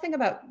knows nothing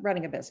about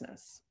running a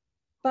business,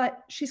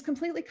 but she's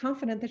completely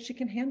confident that she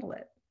can handle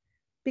it.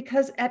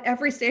 Because at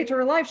every stage of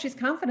her life, she's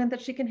confident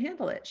that she can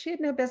handle it. She had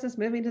no business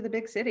moving to the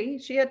big city.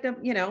 She had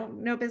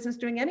no business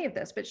doing any of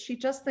this, but she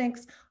just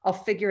thinks, I'll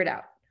figure it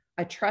out.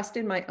 I trust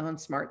in my own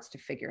smarts to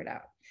figure it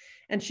out.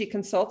 And she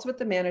consults with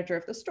the manager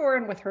of the store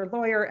and with her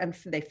lawyer, and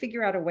they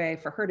figure out a way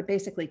for her to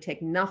basically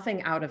take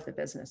nothing out of the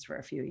business for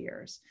a few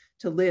years,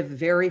 to live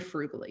very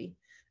frugally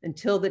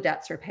until the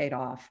debts are paid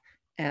off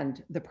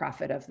and the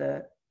profit of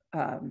the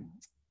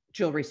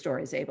jewelry store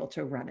is able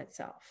to run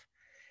itself.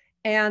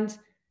 And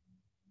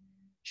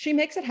she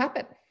makes it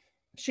happen.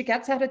 She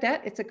gets out of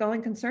debt. It's a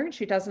going concern.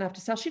 She doesn't have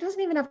to sell. She doesn't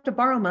even have to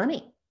borrow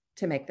money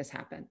to make this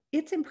happen.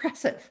 It's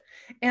impressive.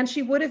 And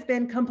she would have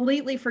been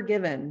completely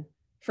forgiven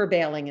for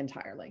bailing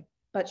entirely,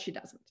 but she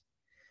doesn't.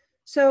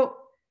 So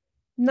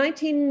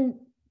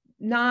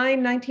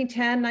 1909,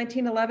 1910,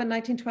 1911,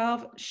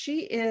 1912,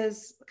 she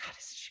is, God,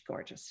 is she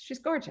gorgeous? She's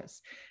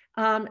gorgeous.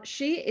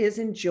 She is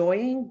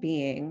enjoying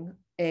being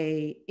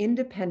an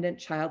independent,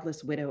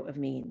 childless widow of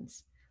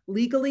means.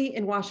 Legally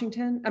in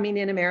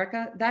in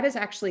America, that is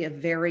actually a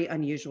very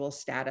unusual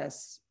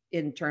status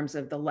in terms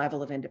of the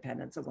level of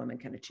independence a woman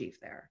can achieve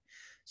there.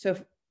 So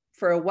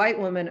for a white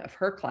woman of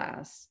her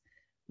class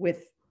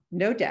with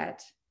no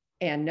debt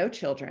and no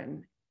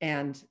children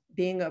and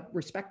being a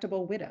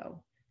respectable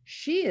widow,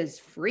 she is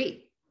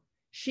free.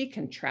 She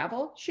can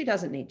travel. She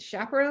doesn't need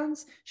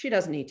chaperones. She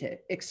doesn't need to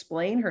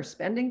explain her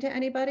spending to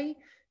anybody.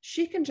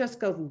 She can just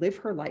go live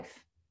her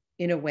life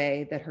in a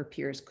way that her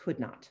peers could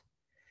not.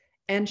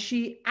 And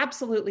she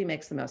absolutely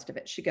makes the most of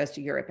it. She goes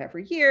to Europe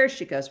every year.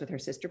 She goes with her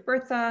sister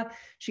Bertha.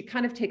 She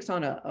kind of takes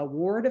on a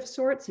ward of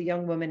sorts, a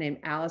young woman named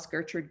Alice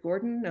Gertrude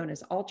Gordon, known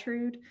as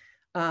Altrude.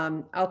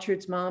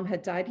 Altrude's mom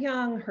had died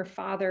young. Her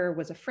father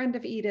was a friend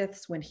of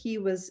Edith's. When he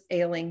was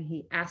ailing,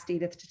 he asked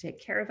Edith to take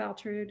care of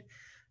Altrude.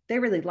 They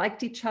really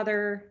liked each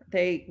other.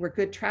 They were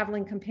good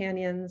traveling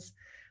companions.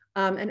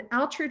 And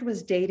Altrude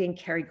was dating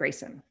Carrie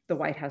Grayson, the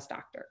White House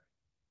doctor.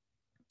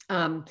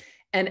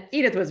 And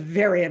Edith was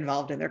very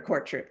involved in their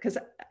court trip because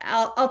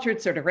Altrude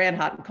sort of ran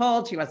hot and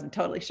cold. She wasn't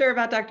totally sure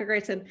about Dr.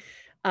 Grayson.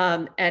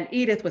 And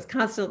Edith was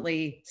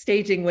constantly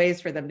staging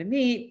ways for them to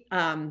meet,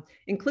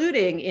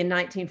 including in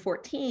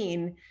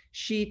 1914,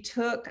 she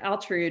took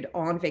Altrude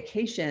on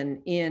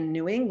vacation in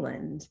New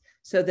England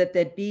so that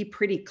they'd be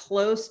pretty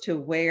close to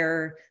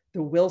where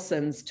the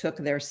Wilsons took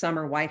their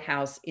summer White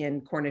House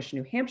in Cornish,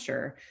 New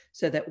Hampshire,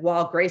 so that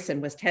while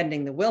Grayson was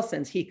tending the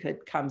Wilsons, he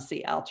could come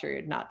see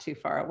Altrude not too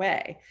far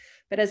away.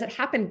 But as it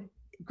happened,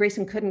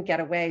 Grayson couldn't get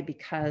away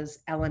because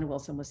Ellen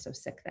Wilson was so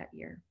sick that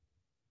year.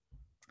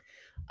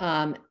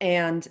 So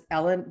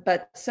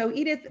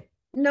Edith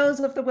knows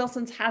of the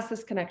Wilsons, has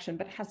this connection,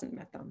 but hasn't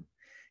met them.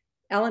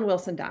 Ellen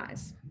Wilson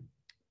dies.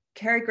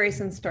 Carrie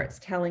Grayson starts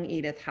telling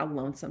Edith how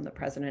lonesome the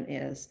president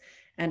is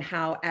and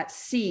how at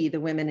sea the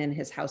women in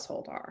his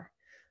household are.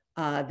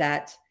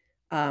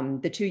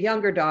 The two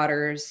younger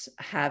daughters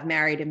have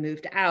married and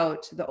moved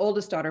out. The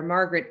oldest daughter,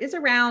 Margaret, is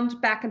around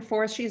back and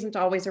forth. She isn't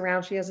always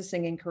around. She has a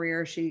singing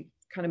career. She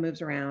kind of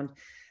moves around.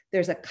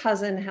 There's a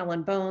cousin,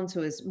 Helen Bones,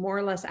 who is more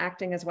or less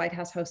acting as White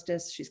House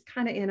hostess. She's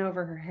kind of in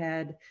over her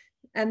head.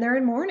 And they're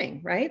in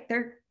mourning, right?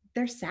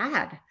 They're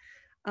sad.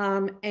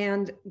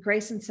 And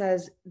Grayson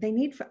says, they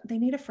need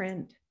a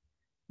friend.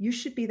 You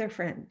should be their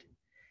friend.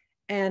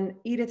 And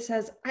Edith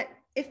says,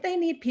 if they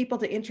need people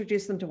to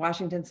introduce them to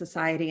Washington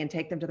society and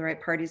take them to the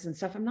right parties and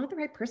stuff, I'm not the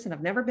right person.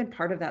 I've never been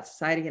part of that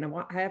society and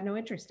I have no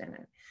interest in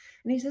it.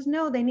 And he says,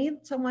 no, they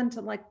need someone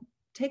to like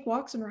take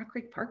walks in Rock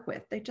Creek Park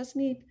with. They just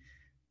need a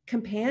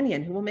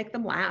companion who will make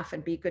them laugh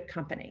and be good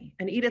company.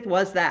 And Edith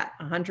was that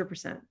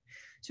 100%.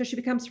 So she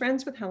becomes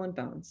friends with Helen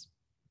Bones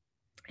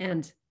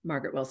and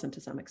Margaret Wilson to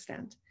some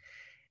extent.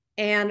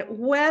 And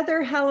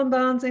whether Helen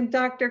Bones and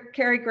Dr.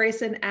 Carrie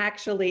Grayson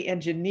actually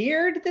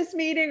engineered this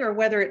meeting or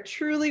whether it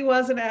truly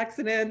was an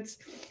accident,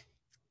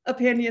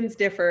 opinions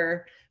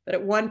differ. But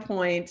at one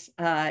point,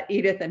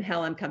 Edith and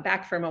Helen come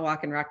back from a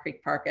walk in Rock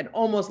Creek Park and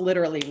almost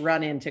literally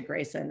run into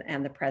Grayson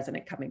and the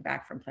president coming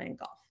back from playing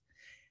golf.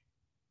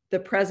 The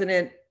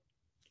president,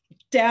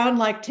 down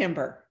like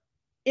timber,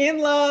 in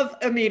love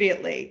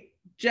immediately,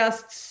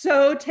 just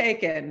so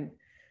taken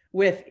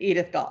with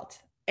Edith Galt.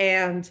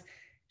 And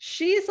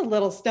she's a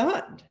little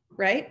stunned,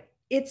 right?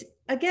 It's,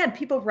 again,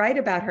 people write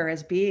about her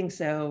as being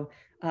so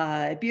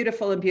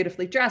beautiful and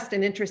beautifully dressed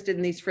and interested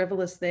in these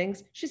frivolous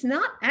things. She's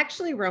not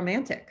actually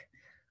romantic.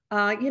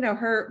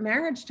 Her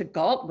marriage to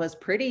Galt was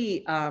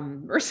pretty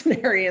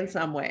mercenary in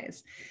some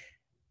ways.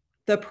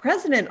 The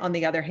president, on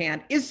the other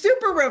hand, is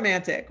super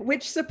romantic,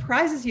 which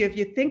surprises you if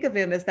you think of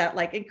him as that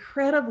like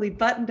incredibly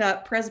buttoned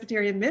up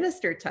Presbyterian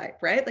minister type,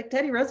 right? Like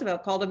Teddy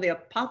Roosevelt called him the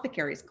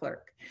apothecary's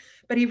clerk.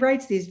 But he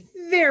writes these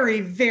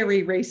very,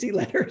 very racy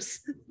letters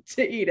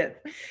to Edith.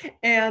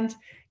 And,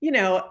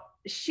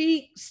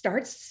 she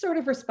starts to sort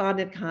of respond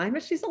in kind,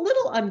 but she's a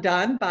little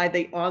undone by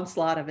the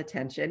onslaught of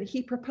attention.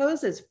 He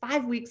proposes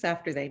 5 weeks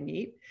after they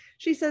meet.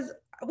 She says,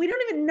 we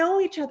don't even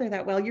know each other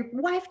that well. Your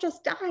wife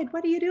just died.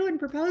 What are you doing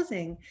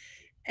proposing?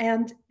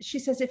 And she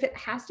says, if it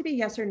has to be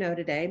yes or no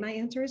today, my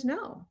answer is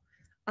no.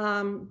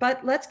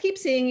 But let's keep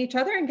seeing each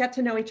other and get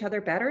to know each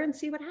other better and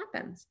see what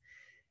happens.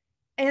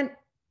 And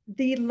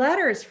the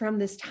letters from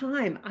this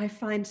time I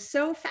find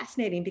so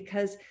fascinating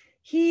because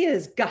he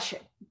is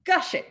gushing,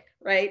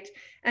 right?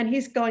 And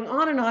he's going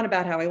on and on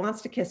about how he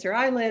wants to kiss her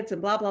eyelids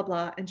and blah, blah,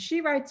 blah. And she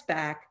writes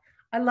back,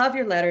 I love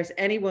your letters.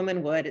 Any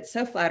woman would. It's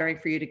so flattering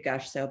for you to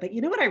gush so. But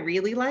you know what I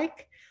really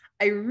like?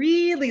 I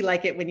really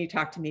like it when you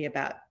talk to me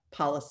about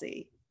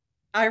policy.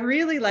 I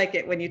really like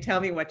it when you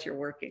tell me what you're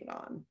working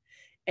on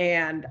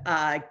and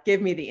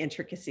give me the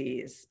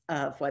intricacies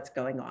of what's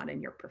going on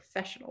in your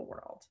professional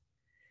world.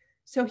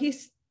 So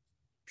he's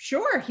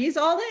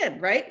all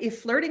in, right? If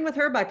flirting with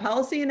her by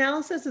policy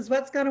analysis is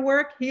what's going to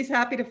work, he's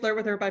happy to flirt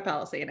with her by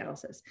policy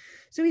analysis.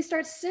 So he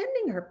starts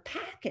sending her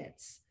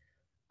packets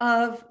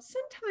of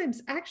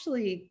sometimes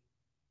actually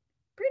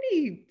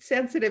pretty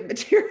sensitive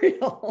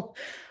material.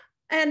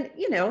 And,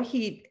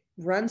 he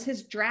runs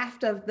his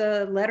draft of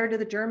the letter to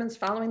the Germans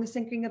following the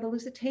sinking of the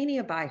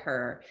Lusitania by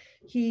her.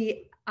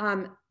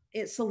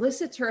 It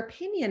solicits her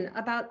opinion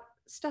about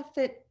stuff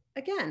that,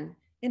 again,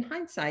 in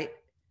hindsight,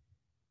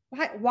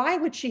 why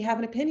would she have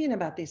an opinion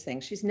about these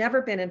things? She's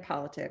never been in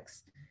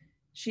politics.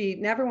 She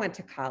never went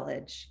to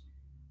college,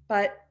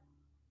 but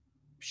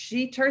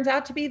she turns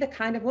out to be the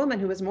kind of woman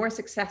who was more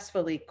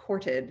successfully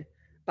courted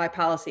by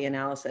policy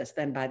analysis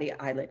than by the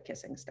eyelid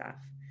kissing stuff.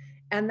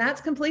 And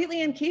that's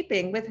completely in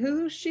keeping with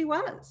who she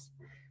was.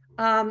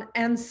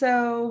 And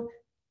so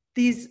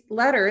these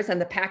letters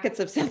and the packets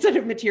of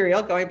sensitive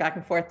material going back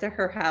and forth to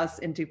her house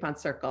in DuPont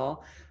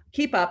Circle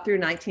keep up through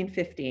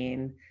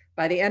 1915.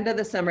 By the end of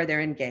the summer,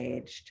 they're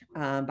engaged.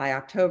 By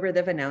October,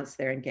 they've announced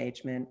their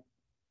engagement.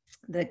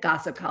 The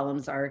gossip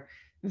columns are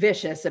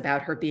vicious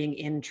about her being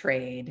in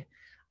trade.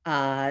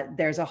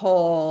 There's a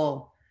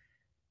whole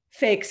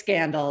fake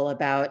scandal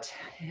about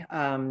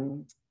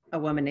a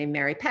woman named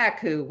Mary Peck,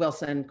 who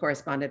Wilson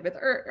corresponded with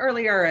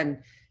earlier. And,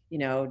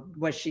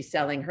 was she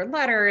selling her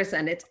letters?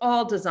 And it's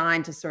all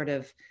designed to sort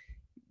of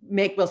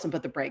make Wilson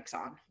put the brakes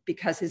on,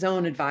 because his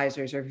own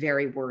advisors are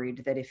very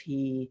worried that if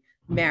he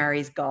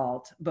marries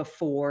Galt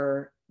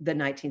before the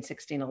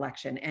 1916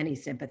 election, any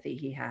sympathy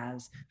he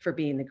has for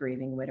being the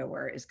grieving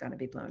widower is going to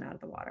be blown out of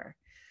the water.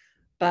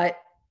 But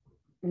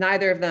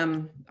neither of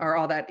them are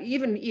all that.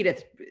 Even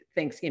Edith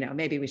thinks, you know,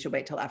 maybe we should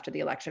wait till after the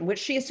election, which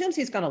she assumes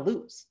he's going to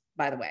lose,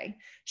 by the way.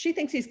 She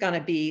thinks he's going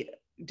to be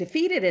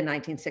defeated in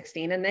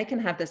 1916 and they can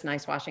have this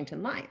nice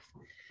Washington life.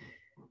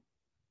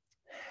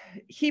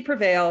 He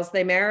prevails.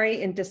 They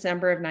marry in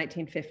December of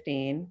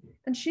 1915,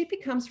 and she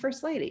becomes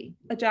First Lady,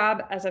 a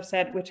job, as I've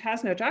said, which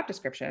has no job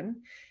description.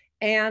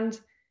 And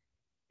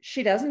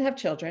she doesn't have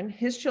children.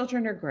 His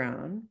children are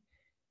grown.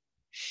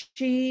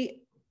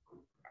 She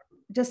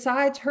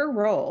decides her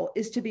role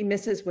is to be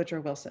Mrs.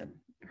 Woodrow Wilson.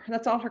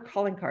 That's all her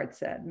calling card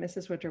said,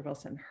 Mrs. Woodrow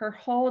Wilson. Her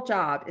whole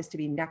job is to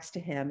be next to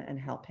him and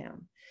help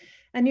him.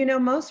 And you know,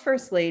 most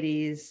First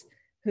Ladies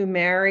who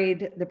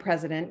married the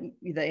president,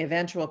 the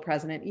eventual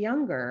president,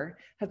 younger,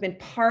 have been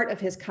part of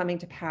his coming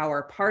to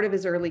power, part of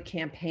his early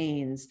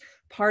campaigns,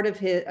 part of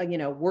his, you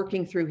know,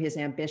 working through his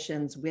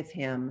ambitions with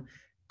him,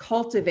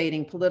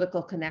 cultivating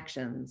political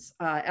connections.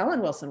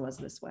 Ellen Wilson was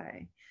this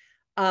way.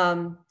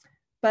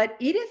 But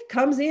Edith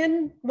comes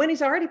in when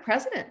he's already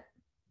president.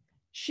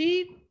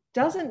 She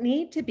doesn't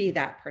need to be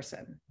that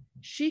person.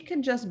 She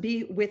can just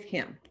be with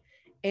him.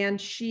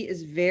 And she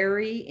is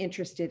very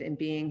interested in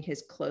being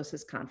his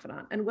closest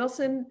confidant. And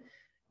Wilson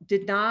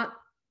did not,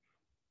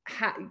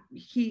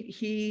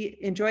 he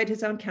enjoyed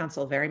his own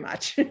counsel very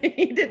much.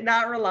 He did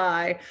not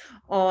rely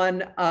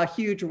on a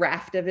huge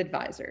raft of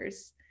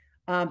advisors,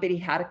 but he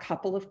had a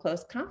couple of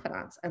close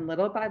confidants. And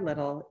little by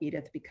little,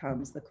 Edith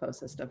becomes the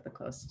closest of the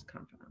closest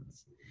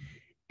confidants.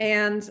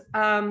 And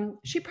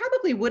she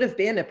probably would have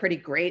been a pretty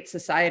great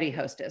society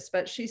hostess,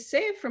 but she's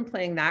saved from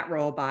playing that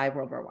role by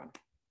World War I.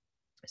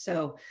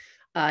 So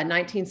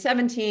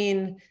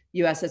 1917,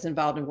 US is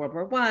involved in World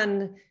War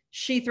I.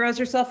 She throws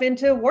herself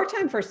into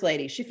wartime First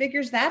Lady. She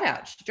figures that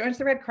out. She joins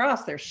the Red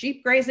Cross. There's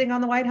sheep grazing on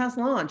the White House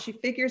lawn. She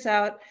figures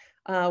out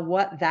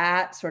what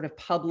that sort of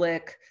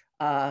public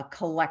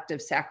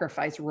collective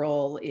sacrifice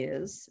role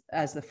is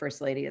as the First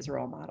Lady, as a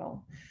role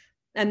model.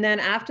 And then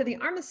after the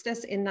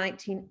armistice in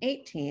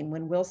 1918,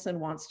 when Wilson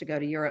wants to go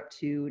to Europe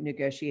to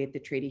negotiate the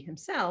treaty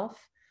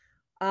himself,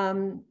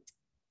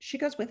 she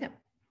goes with him.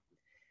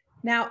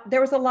 Now, there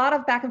was a lot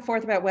of back and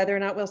forth about whether or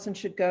not Wilson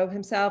should go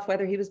himself,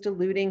 whether he was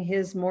diluting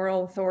his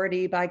moral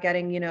authority by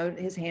getting, you know,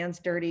 his hands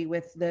dirty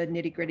with the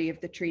nitty-gritty of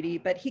the treaty,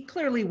 but he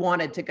clearly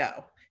wanted to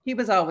go. He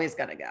was always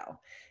going to go.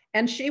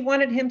 And she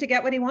wanted him to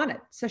get what he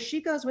wanted. So she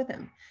goes with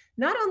him.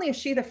 Not only is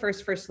she the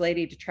first First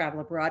Lady to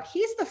travel abroad,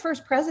 he's the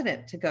first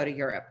president to go to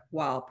Europe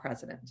while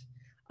president.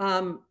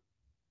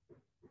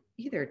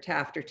 Either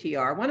Taft or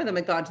TR, one of them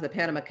had gone to the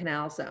Panama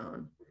Canal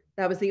Zone.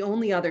 That was the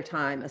only other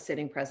time a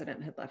sitting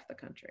president had left the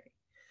country.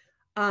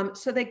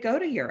 So they go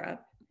to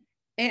Europe,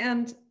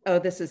 and oh,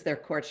 this is their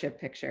courtship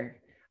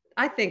picture.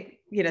 I think,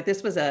 you know,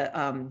 this was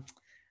a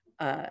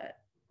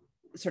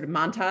sort of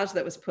montage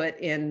that was put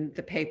in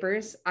the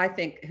papers. I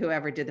think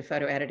whoever did the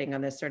photo editing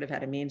on this sort of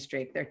had a mean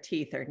streak. Their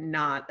teeth are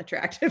not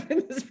attractive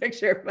in this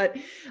picture, but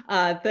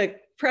the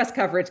press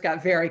coverage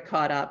got very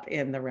caught up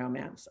in the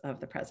romance of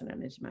the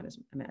president, as you might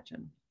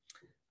imagine.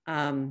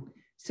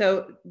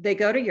 So they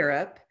go to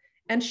Europe,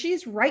 and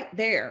she's right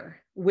there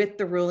with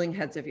the ruling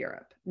heads of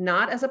Europe,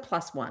 not as a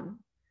plus one,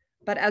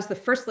 but as the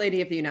First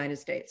Lady of the United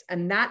States.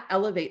 And that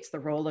elevates the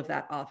role of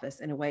that office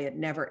in a way it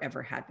never,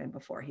 ever had been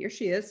before. Here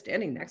she is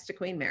standing next to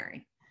Queen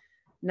Mary,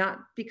 not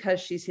because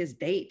she's his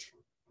date,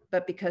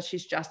 but because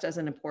she's just as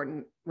an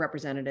important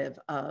representative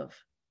of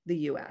the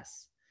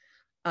US.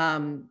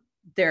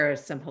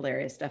 There's some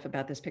hilarious stuff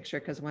about this picture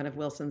because one of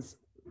Wilson's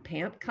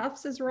pant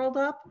cuffs is rolled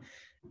up.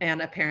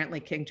 And apparently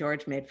King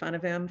George made fun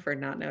of him for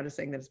not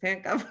noticing that his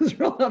pant cuff was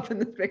rolled up in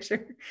this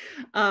picture.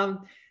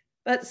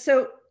 But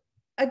so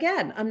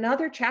again,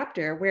 another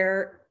chapter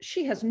where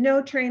she has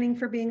no training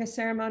for being a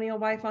ceremonial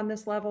wife on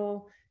this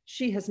level.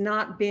 She has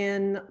not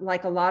been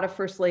like a lot of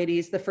First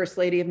Ladies, the First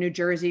Lady of New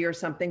Jersey or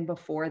something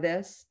before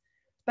this.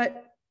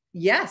 But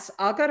yes,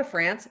 I'll go to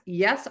France.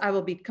 Yes, I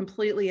will be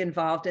completely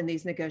involved in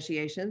these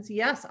negotiations.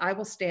 Yes, I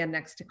will stand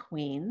next to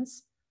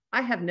queens.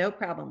 I have no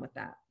problem with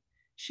that.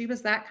 She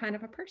was that kind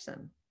of a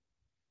person.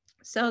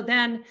 So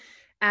then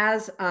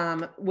as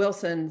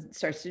Wilson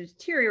starts to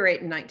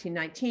deteriorate in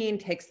 1919,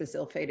 takes this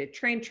ill-fated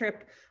train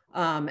trip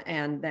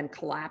and then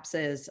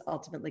collapses,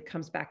 ultimately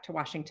comes back to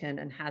Washington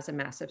and has a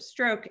massive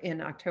stroke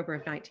in October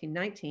of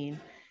 1919.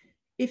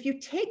 If you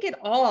take it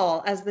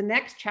all as the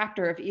next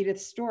chapter of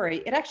Edith's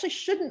story, it actually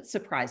shouldn't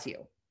surprise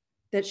you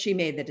that she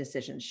made the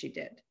decisions she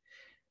did,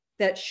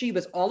 that she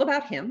was all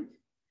about him.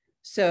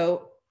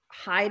 So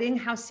hiding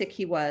how sick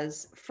he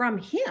was from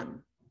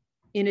him,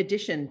 in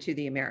addition to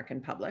the American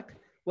public,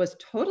 was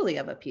totally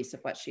of a piece of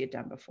what she had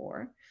done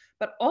before,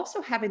 but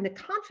also having the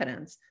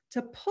confidence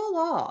to pull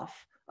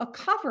off a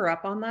cover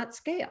up on that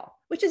scale,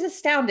 which is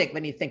astounding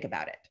when you think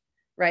about it,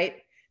 right?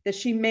 That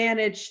she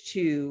managed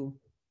to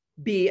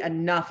be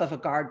enough of a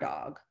guard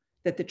dog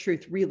that the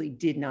truth really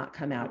did not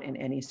come out in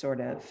any sort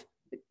of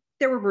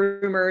there were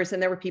rumors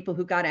and there were people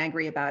who got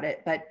angry about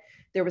it, but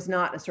there was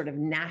not a sort of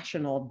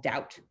national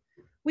doubt.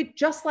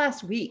 Just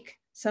last week,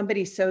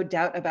 somebody sowed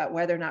doubt about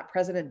whether or not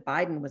President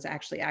Biden was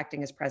actually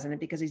acting as president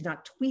because he's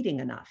not tweeting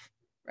enough,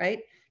 right?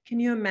 Can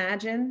you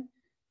imagine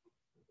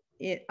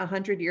it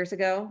 100 years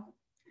ago?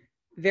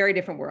 Very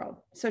different world.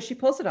 So she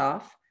pulls it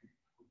off.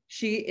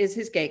 She is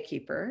his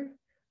gatekeeper.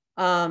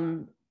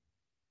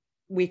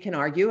 We can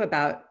argue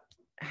about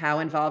how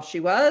involved she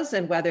was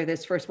and whether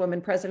this first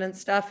woman president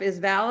stuff is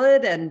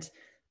valid, and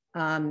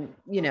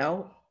you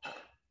know,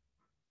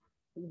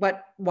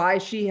 why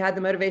she had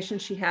the motivation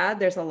she had.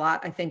 There's a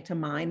lot, I think, to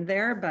mine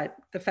there, but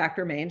the fact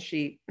remains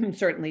she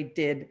certainly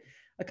did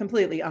a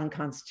completely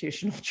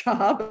unconstitutional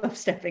job of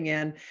stepping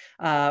in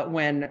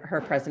when her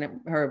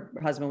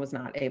husband was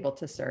not able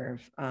to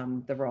serve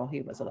the role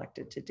he was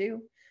elected to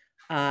do.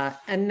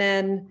 And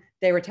then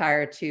they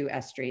retired to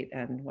S Street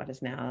and what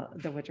is now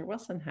the Woodrow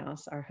Wilson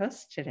House, our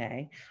host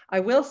today. I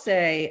will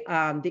say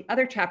the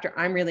other chapter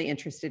I'm really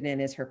interested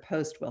in is her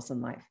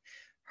post-Wilson life.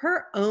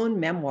 Her own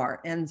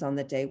memoir ends on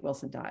the day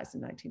Wilson dies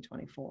in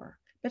 1924,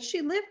 but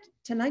she lived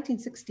to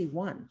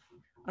 1961.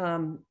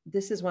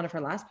 This is one of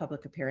her last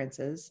public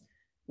appearances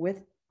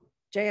with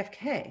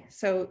JFK.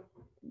 So,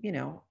 you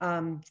know,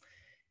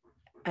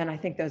 and I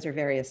think those are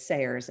various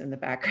sayers in the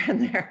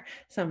background there,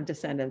 some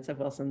descendants of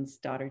Wilson's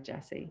daughter,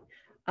 Jessie.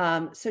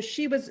 So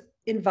she was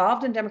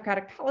involved in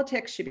Democratic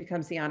politics. She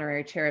becomes the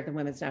honorary chair of the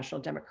Women's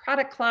National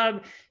Democratic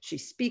Club. She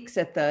speaks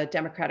at the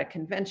Democratic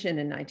Convention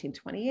in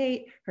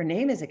 1928. Her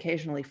name is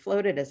occasionally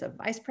floated as a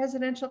vice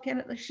presidential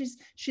candidate.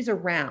 She's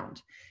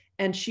around,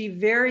 and she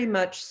very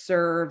much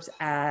serves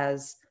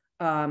as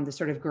the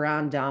sort of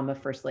grande dame of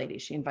first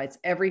ladies. She invites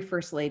every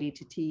first lady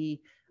to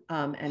tea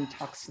and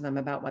talks to them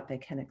about what they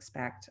can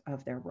expect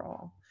of their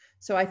role.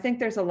 So I think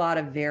there's a lot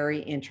of very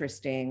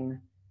interesting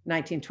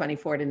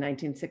 1924 to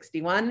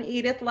 1961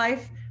 Edith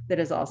life that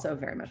is also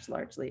very much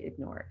largely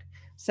ignored.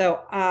 So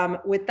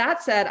with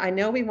that said, I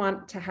know we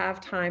want to have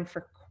time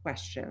for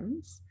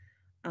questions.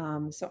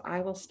 So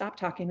I will stop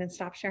talking and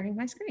stop sharing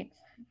my screen.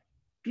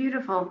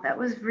 Beautiful. That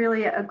was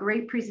really a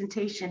great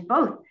presentation,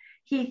 both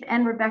Heath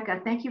and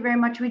Rebecca. Thank you very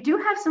much. We do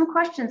have some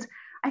questions,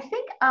 I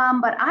think,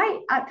 but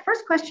the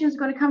first question is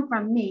going to come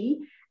from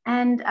me.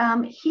 And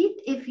Heath,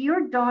 if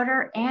your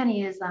daughter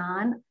Annie is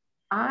on,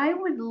 I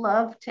would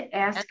love to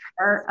ask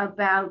her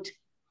about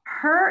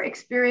her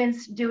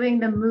experience doing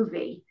the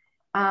movie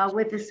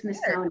with the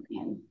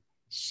Smithsonian.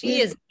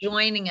 She is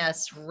joining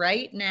us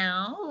right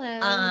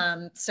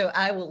now. So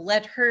I will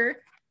let her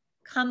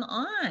come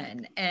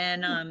on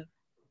and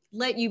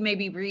let you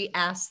maybe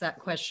re-ask that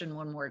question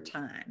one more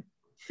time.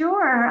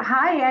 Sure.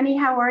 Hi, Annie.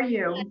 How are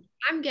you?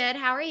 I'm good.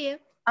 How are you?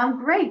 I'm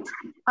great.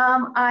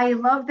 I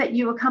love that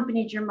you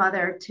accompanied your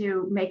mother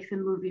to make the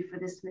movie for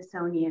the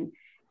Smithsonian.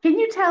 Can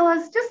you tell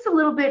us just a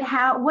little bit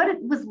what it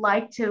was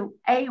like to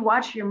A,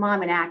 watch your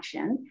mom in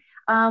action,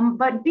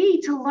 but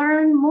B, to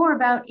learn more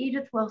about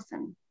Edith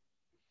Wilson?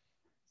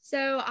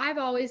 So I've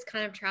always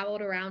kind of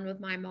traveled around with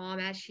my mom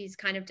as she's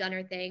kind of done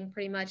her thing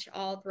pretty much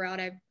all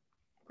throughout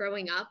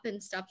growing up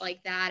and stuff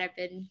like that. I've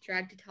been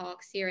dragged to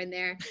talks here and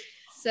there.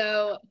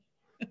 So,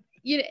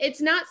 you know,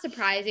 it's not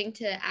surprising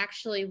to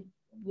actually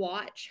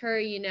watch her,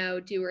 you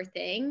know, do her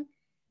thing.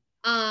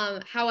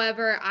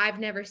 However, I've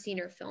never seen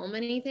her film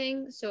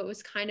anything, so it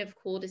was kind of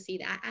cool to see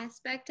that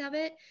aspect of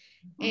it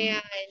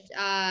and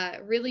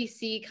really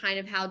see kind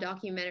of how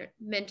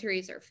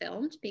documentaries are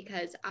filmed,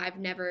 because I've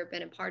never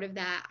been a part of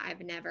that.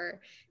 I've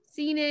never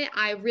seen it.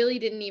 I really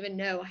didn't even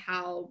know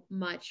how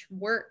much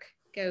work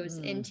goes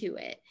into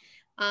it,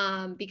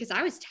 because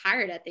I was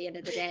tired at the end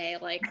of the day.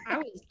 Like, I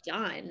was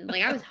done.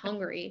 Like, I was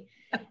hungry.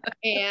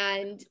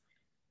 And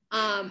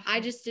I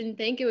just didn't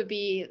think it would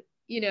be,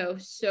 you know,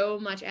 so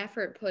much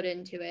effort put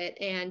into it,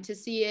 and to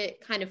see it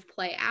kind of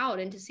play out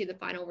and to see the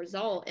final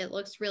result, it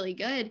looks really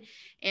good.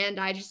 And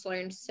I just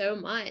learned so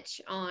much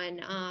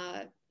on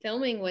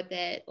filming with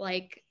it,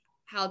 like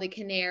how the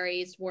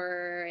canaries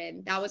were.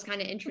 And that was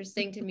kind of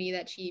interesting to me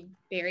that she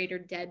buried her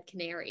dead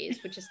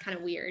canaries, which is kind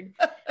of weird,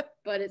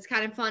 but it's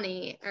kind of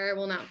funny, or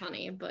well, not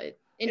funny, but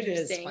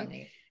interesting. It is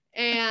funny.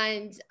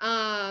 And,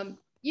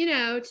 you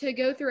know, to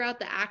go throughout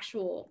the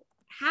actual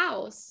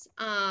house,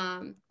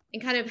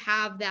 and kind of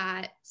have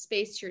that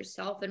space to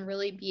yourself and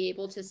really be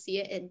able to see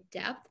it in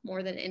depth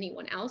more than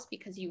anyone else,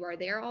 because you are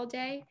there all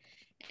day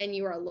and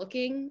you are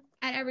looking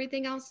at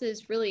everything else,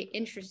 is really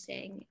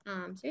interesting.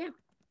 So yeah.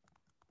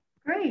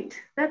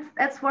 Great.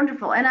 That's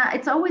wonderful. And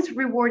it's always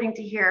rewarding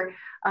to hear,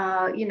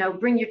 you know,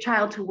 bring your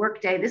child to work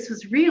day. This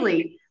was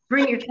really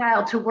bring your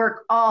child to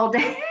work all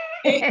day.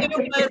 It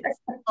was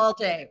all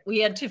day. We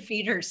had to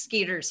feed her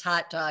Skeeter's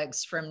hot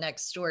dogs from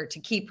next door to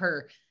keep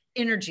her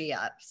energy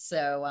up.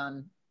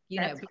 So, you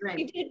know,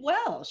 she did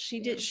well.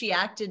 She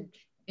acted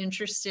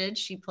interested.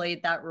 She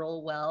played that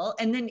role well.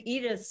 And then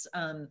Edith's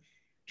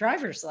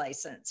driver's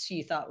license,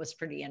 she thought was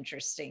pretty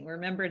interesting.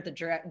 Remember the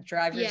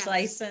driver's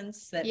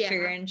license that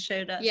Sharon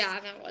showed us?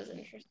 Yeah, that was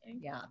interesting.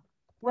 Yeah.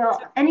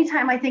 Well,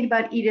 anytime I think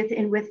about Edith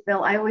in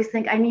Withville, I always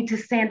think I need to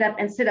stand up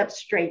and sit up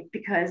straight,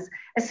 because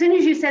as soon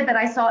as you said that,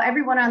 I saw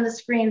everyone on the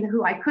screen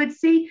who I could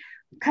see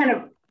kind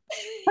of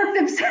perk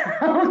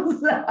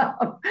themselves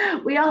up.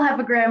 We all have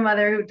a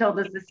grandmother who told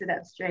us to sit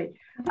up straight.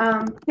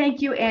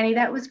 Thank you, Annie.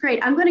 That was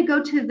great. I'm going to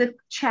go to the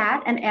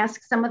chat and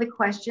ask some of the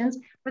questions.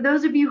 For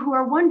those of you who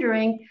are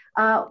wondering,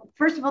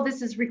 first of all,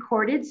 this is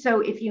recorded.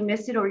 So if you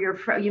missed it, or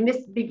you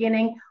missed the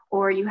beginning,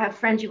 or you have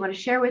friends you want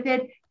to share with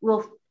it,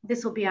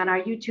 this will be on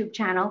our YouTube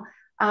channel.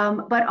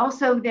 But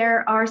also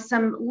there are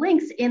some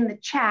links in the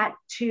chat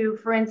to,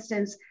 for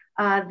instance,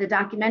 the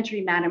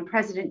documentary Madam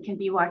President can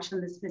be watched on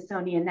the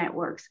Smithsonian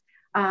networks.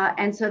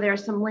 And so there are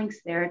some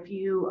links there. If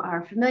you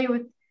are familiar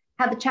with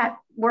how the chat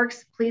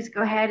works, please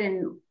go ahead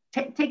and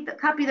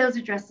copy those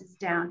addresses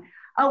down.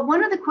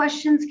 One of the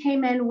questions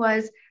came in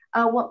was,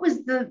 what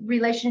was the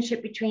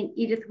relationship between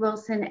Edith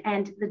Wilson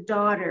and the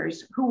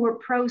daughters who were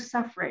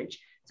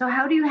pro-suffrage? So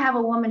how do you have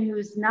a woman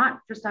who's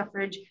not for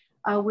suffrage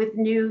with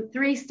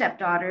three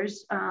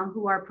stepdaughters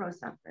who are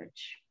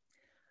pro-suffrage?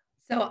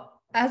 So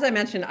as I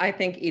mentioned, I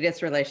think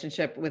Edith's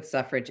relationship with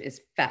suffrage is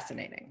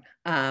fascinating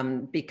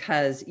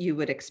because you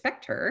would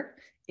expect her,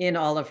 in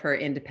all of her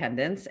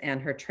independence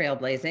and her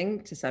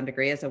trailblazing to some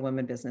degree as a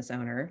woman business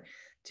owner,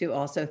 to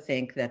also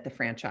think that the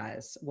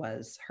franchise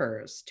was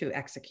hers to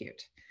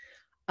execute.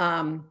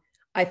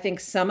 I think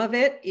some of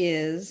it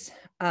is,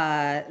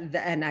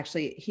 and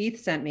actually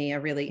Heath sent me a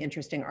really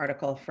interesting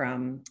article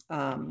from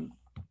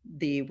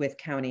the Wythe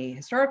County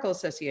Historical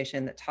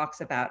Association that talks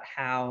about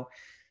how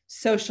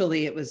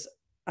socially it was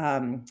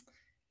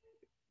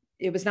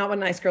not what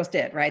nice girls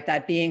did, right?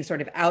 That being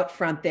sort of out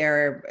front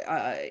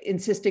there,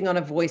 insisting on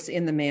a voice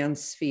in the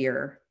man's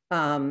sphere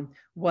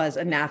was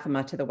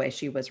anathema to the way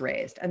she was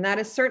raised. And that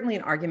is certainly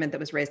an argument that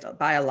was raised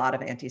by a lot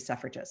of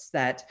anti-suffragists,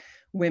 that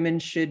women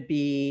should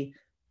be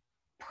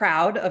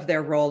proud of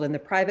their role in the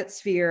private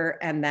sphere,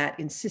 and that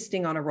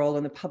insisting on a role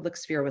in the public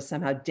sphere was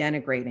somehow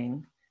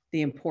denigrating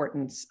the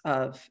importance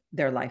of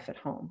their life at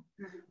home.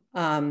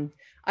 Mm-hmm.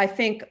 I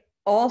think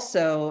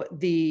also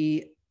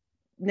the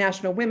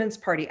National Women's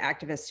Party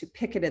activists who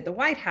picketed the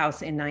White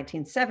House in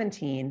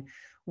 1917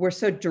 were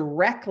so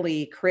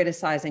directly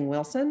criticizing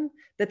Wilson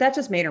that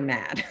just made her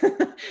mad.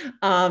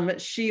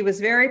 She was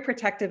very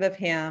protective of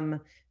him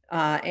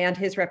and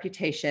his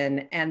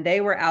reputation, and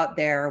they were out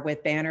there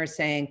with banners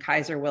saying,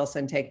 "Kaiser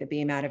Wilson, take the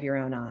beam out of your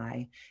own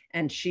eye."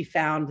 And she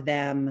found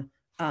them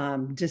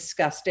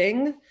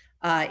disgusting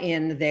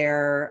in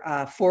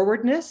their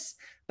forwardness,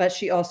 but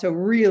she also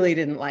really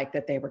didn't like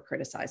that they were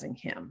criticizing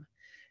him.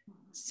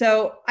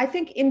 So I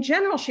think in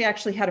general, she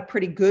actually had a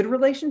pretty good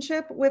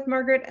relationship with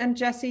Margaret and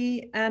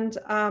Jesse and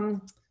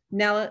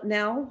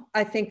Nell.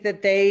 I think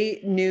that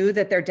they knew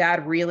that their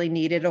dad really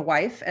needed a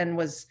wife and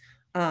was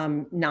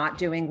not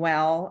doing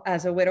well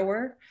as a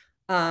widower.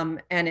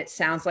 And it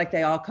sounds like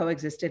they all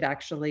coexisted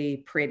actually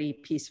pretty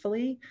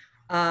peacefully,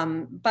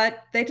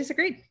 but they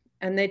disagreed.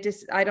 And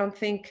I don't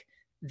think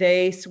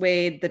they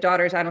swayed the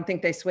daughters. I don't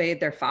think they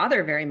swayed their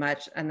father very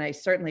much. And they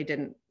certainly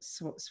didn't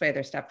sway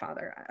their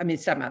stepmother.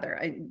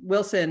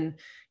 Wilson,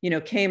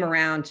 came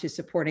around to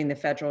supporting the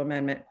federal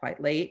amendment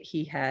quite late.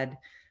 He had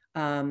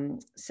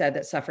said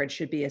that suffrage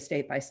should be a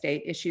state by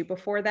state issue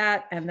before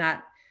that. And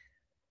that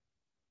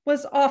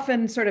was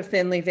often sort of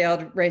thinly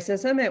veiled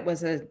racism. It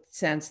was a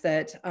sense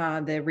that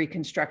the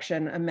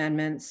Reconstruction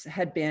amendments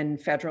had been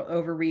federal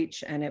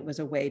overreach, and it was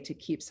a way to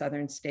keep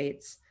Southern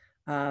states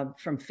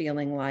from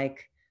feeling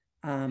like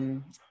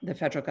the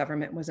federal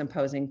government was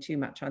imposing too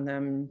much on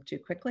them too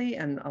quickly.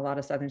 And a lot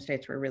of Southern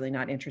states were really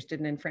not interested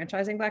in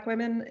enfranchising Black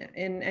women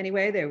in any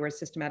way. They were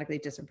systematically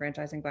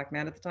disenfranchising Black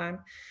men at the time.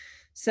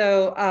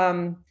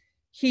 So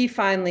he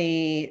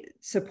finally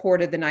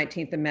supported the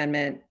 19th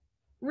Amendment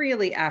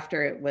really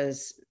after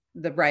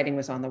the writing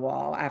was on the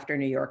wall, after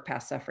New York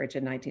passed suffrage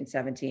in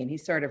 1917. He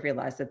sort of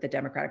realized that the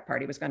Democratic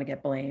Party was going to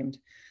get blamed.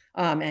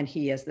 And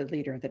he, as the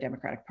leader of the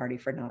Democratic Party,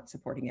 for not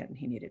supporting it, and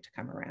he needed to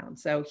come around.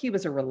 So he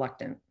was a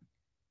reluctant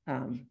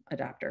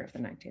adopter of the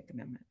 19th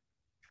Amendment.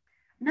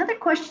 Another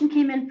question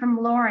came in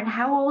from Lauren.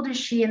 How old is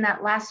she in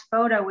that last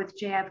photo with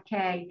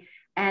JFK?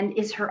 And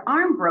is her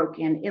arm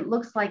broken? It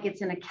looks like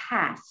it's in a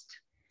cast.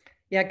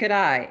 Yeah, good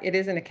eye. It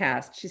is in a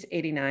cast. She's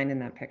 89 in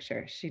that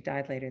picture. She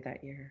died later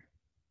that year.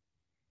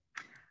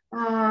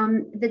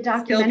 The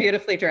document. Still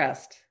beautifully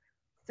dressed.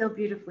 Still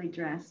beautifully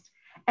dressed.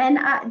 And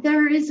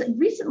there is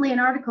recently an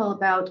article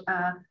about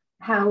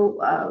how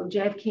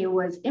JFK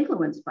was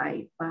influenced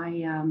by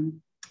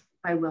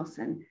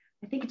Wilson.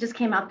 I think it just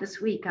came out this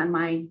week on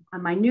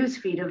my news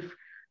feed of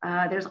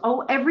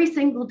every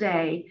single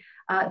day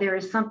there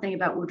is something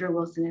about Woodrow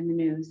Wilson in the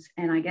news,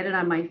 and I get it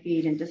on my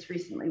feed. And just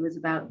recently was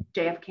about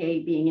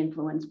JFK being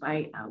influenced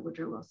by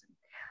Woodrow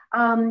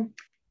Wilson.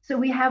 So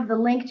we have the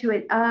link to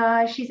it.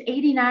 She's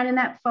 89 in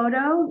that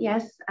photo,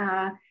 yes.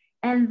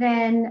 And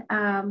then,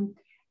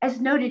 as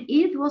noted,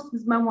 Edith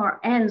Wilson's memoir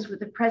ends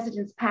with the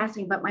president's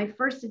passing, but my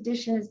first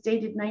edition is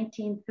dated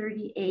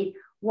 1938.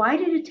 Why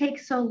did it take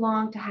so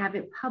long to have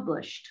it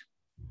published?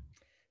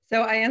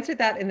 So I answered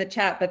that in the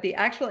chat, but the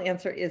actual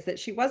answer is that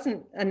she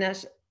wasn't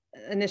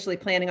initially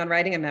planning on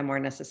writing a memoir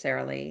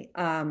necessarily.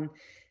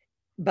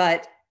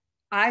 But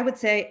I would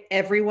say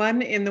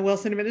everyone in the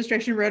Wilson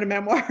administration wrote a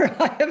memoir.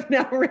 I have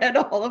now read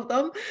all of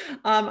them.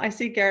 I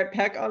see Garrett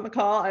Peck on the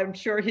call. I'm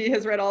sure he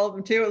has read all of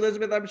them too.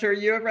 Elizabeth, I'm sure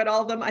you have read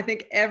all of them. I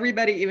think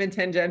everybody even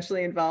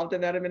tangentially involved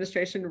in that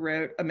administration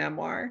wrote a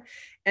memoir.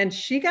 And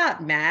she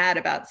got mad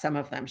about some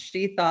of them.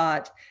 She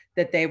thought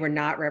that they were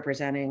not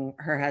representing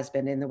her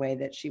husband in the way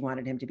that she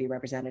wanted him to be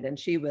represented. And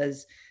she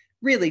was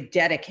really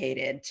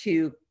dedicated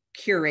to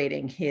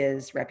curating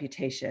his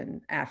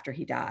reputation after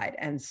he died.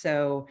 And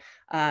so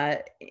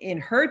in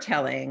her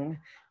telling,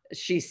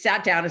 she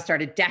sat down and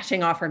started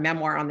dashing off her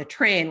memoir on the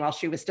train while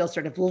she was still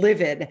sort of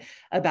livid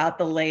about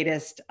the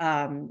latest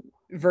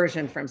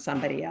version from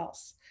somebody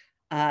else.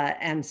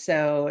 And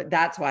so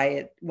that's why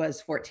it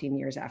was 14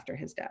 years after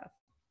his death.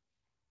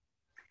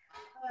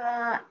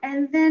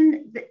 And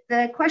then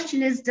the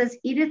question is, does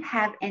Edith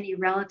have any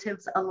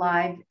relatives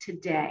alive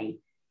today?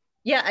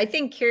 Yeah, I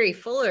think Carrie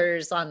Fuller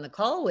is on the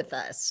call with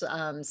us.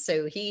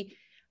 So he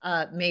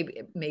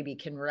maybe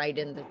can write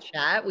in the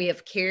chat. We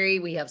have Carrie,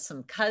 we have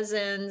some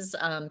cousins.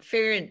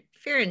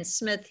 Farron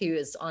Smith, who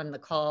is on the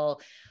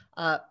call,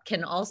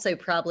 can also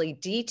probably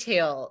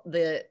detail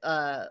the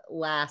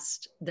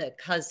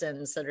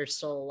cousins that are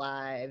still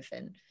alive,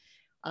 and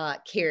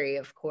Carrie,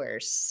 of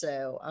course.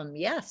 So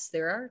yes,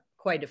 there are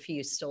quite a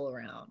few still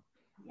around.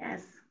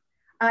 Yes.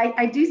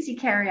 I do see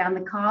Carrie on the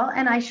call,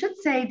 and I should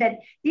say that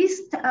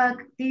these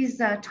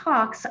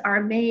talks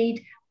are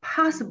made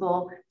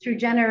possible through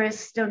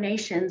generous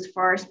donations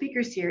for our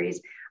speaker series.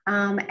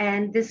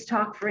 And this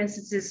talk, for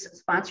instance, is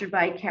sponsored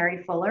by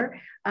Carrie Fuller,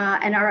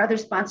 and our other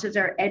sponsors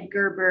are Ed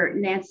Gerber,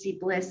 Nancy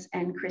Bliss,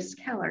 and Chris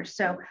Keller.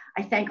 So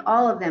I thank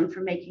all of them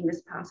for making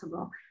this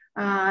possible.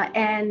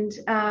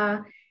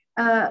 I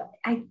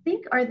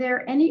think, are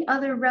there any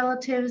other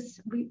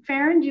relatives?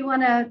 Farron, do you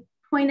want to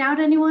point out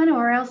anyone,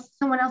 or else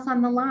someone else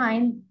on the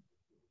line?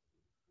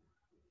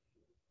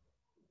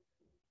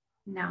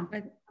 No.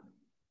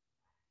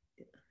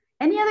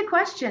 Any other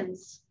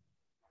questions?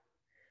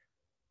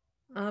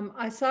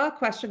 I saw a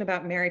question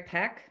about Mary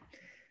Peck.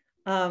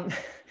 How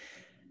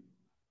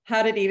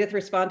did Edith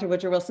respond to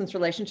Woodrow Wilson's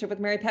relationship with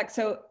Mary Peck?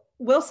 So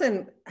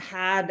Wilson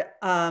had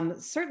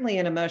certainly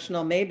an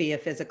emotional, maybe a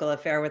physical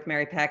affair with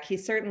Mary Peck. He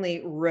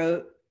certainly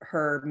wrote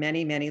her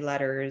many, many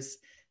letters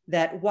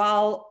that,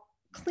 while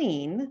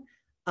clean,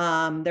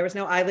 there was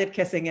no eyelid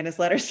kissing in his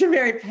letters to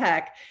Mary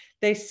Peck.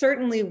 They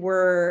certainly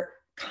were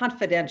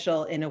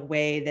confidential in a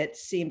way that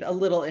seemed a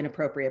little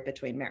inappropriate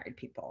between married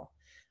people.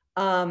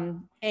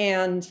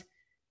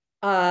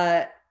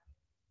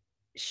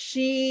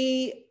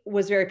 She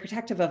was very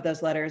protective of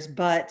those letters,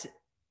 but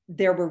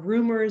there were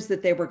rumors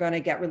that they were going to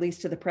get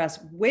released to the press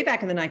way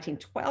back in the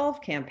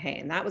 1912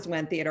 campaign. That was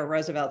when Theodore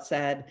Roosevelt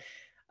said,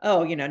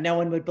 oh, no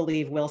one would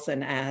believe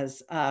Wilson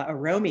as a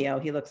Romeo.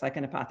 He looks like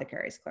an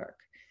apothecary's clerk.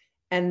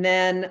 And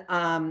then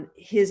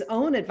his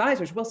own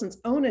advisors, Wilson's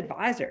own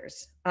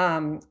advisors,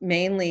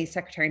 mainly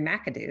Secretary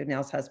McAdoo,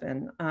 Nell's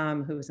husband,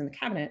 who was in the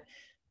cabinet,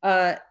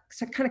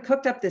 so kind of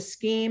cooked up this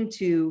scheme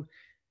to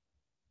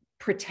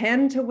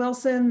pretend to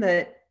Wilson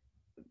that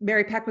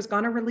Mary Peck was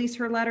going to release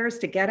her letters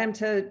to get him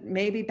to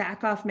maybe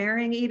back off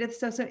marrying Edith.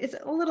 So it's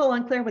a little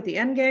unclear what the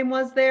end game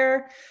was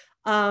there.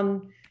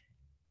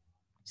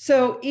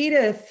 So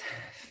Edith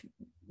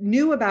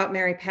knew about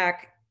Mary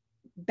Peck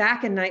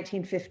back in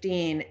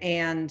 1915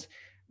 and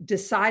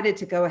decided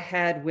to go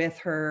ahead with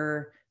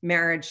her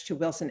marriage to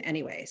Wilson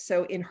anyway.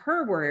 So in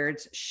her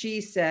words,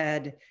 she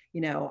said,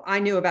 I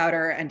knew about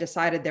her and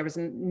decided there was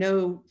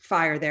no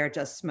fire there,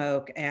 just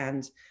smoke,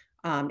 and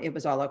it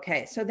was all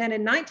okay. So then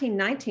in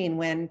 1919,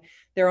 when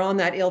they're on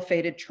that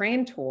ill-fated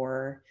train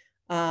tour,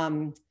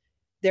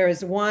 there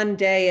is one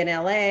day in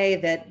LA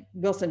that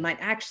Wilson might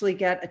actually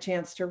get a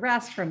chance to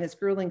rest from his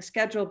grueling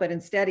schedule, but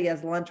instead he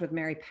has lunch with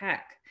Mary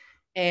Peck.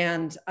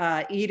 And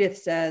Edith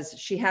says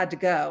she had to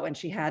go and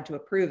she had to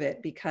approve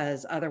it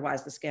because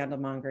otherwise the scandal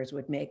mongers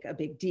would make a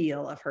big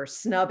deal of her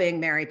snubbing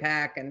Mary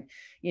Peck, and,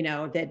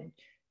 they'd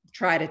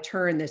try to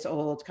turn this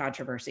old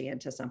controversy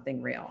into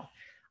something real.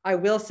 I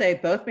will say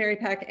both Mary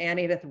Peck and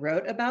Edith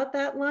wrote about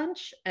that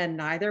lunch, and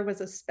neither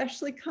was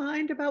especially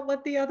kind about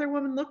what the other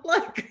woman looked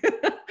like.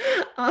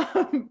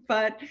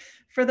 But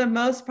for the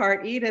most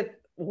part, Edith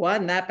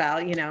won that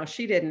battle.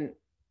 She didn't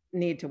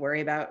need to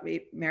worry about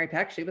Mary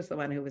Peck. She was the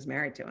one who was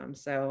married to him.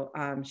 So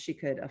she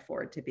could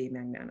afford to be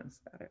magnanimous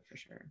about it for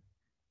sure.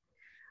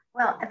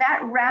 Well,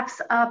 that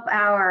wraps up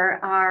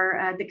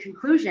the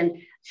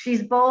conclusion.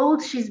 She's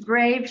bold, she's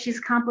brave, she's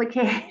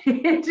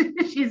complicated,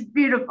 she's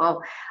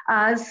beautiful.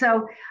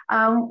 So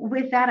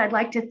with that, I'd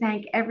like to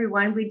thank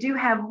everyone. We do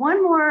have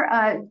one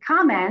more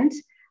comment.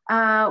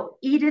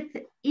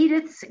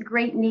 Edith's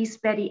great niece,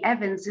 Betty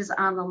Evans, is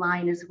on the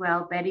line as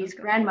well. Betty's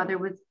grandmother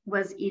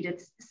was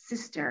Edith's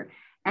sister.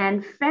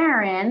 And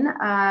Farron,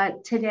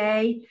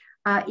 today,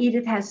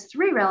 Edith has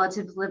 3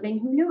 relatives living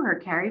who knew her: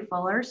 Carrie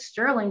Fuller,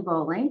 Sterling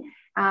Bolling,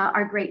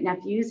 our great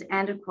nephews,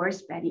 and of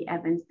course, Betty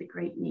Evans, the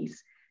great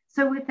niece.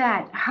 So with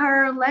that,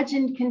 her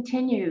legend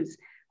continues.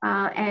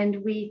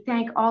 And we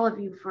thank all of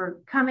you for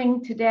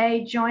coming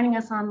today, joining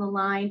us on the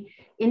line.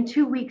 In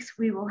 2 weeks,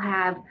 we will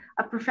have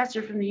a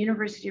professor from the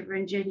University of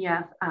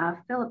Virginia,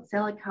 Philip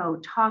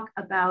Zelikow, talk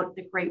about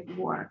the Great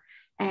War.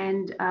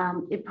 And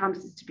it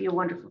promises to be a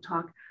wonderful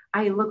talk.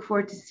 I look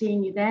forward to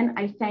seeing you then.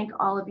 I thank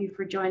all of you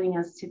for joining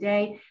us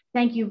today.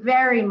 Thank you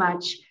very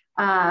much,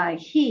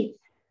 Heath,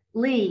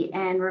 Lee,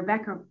 and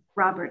Rebecca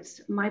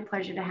Roberts. My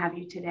pleasure to have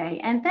you today.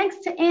 And thanks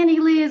to Annie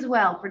Lee as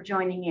well for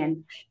joining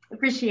in.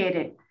 Appreciate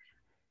it.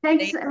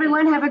 Thanks,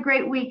 everyone. Have a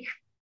great week.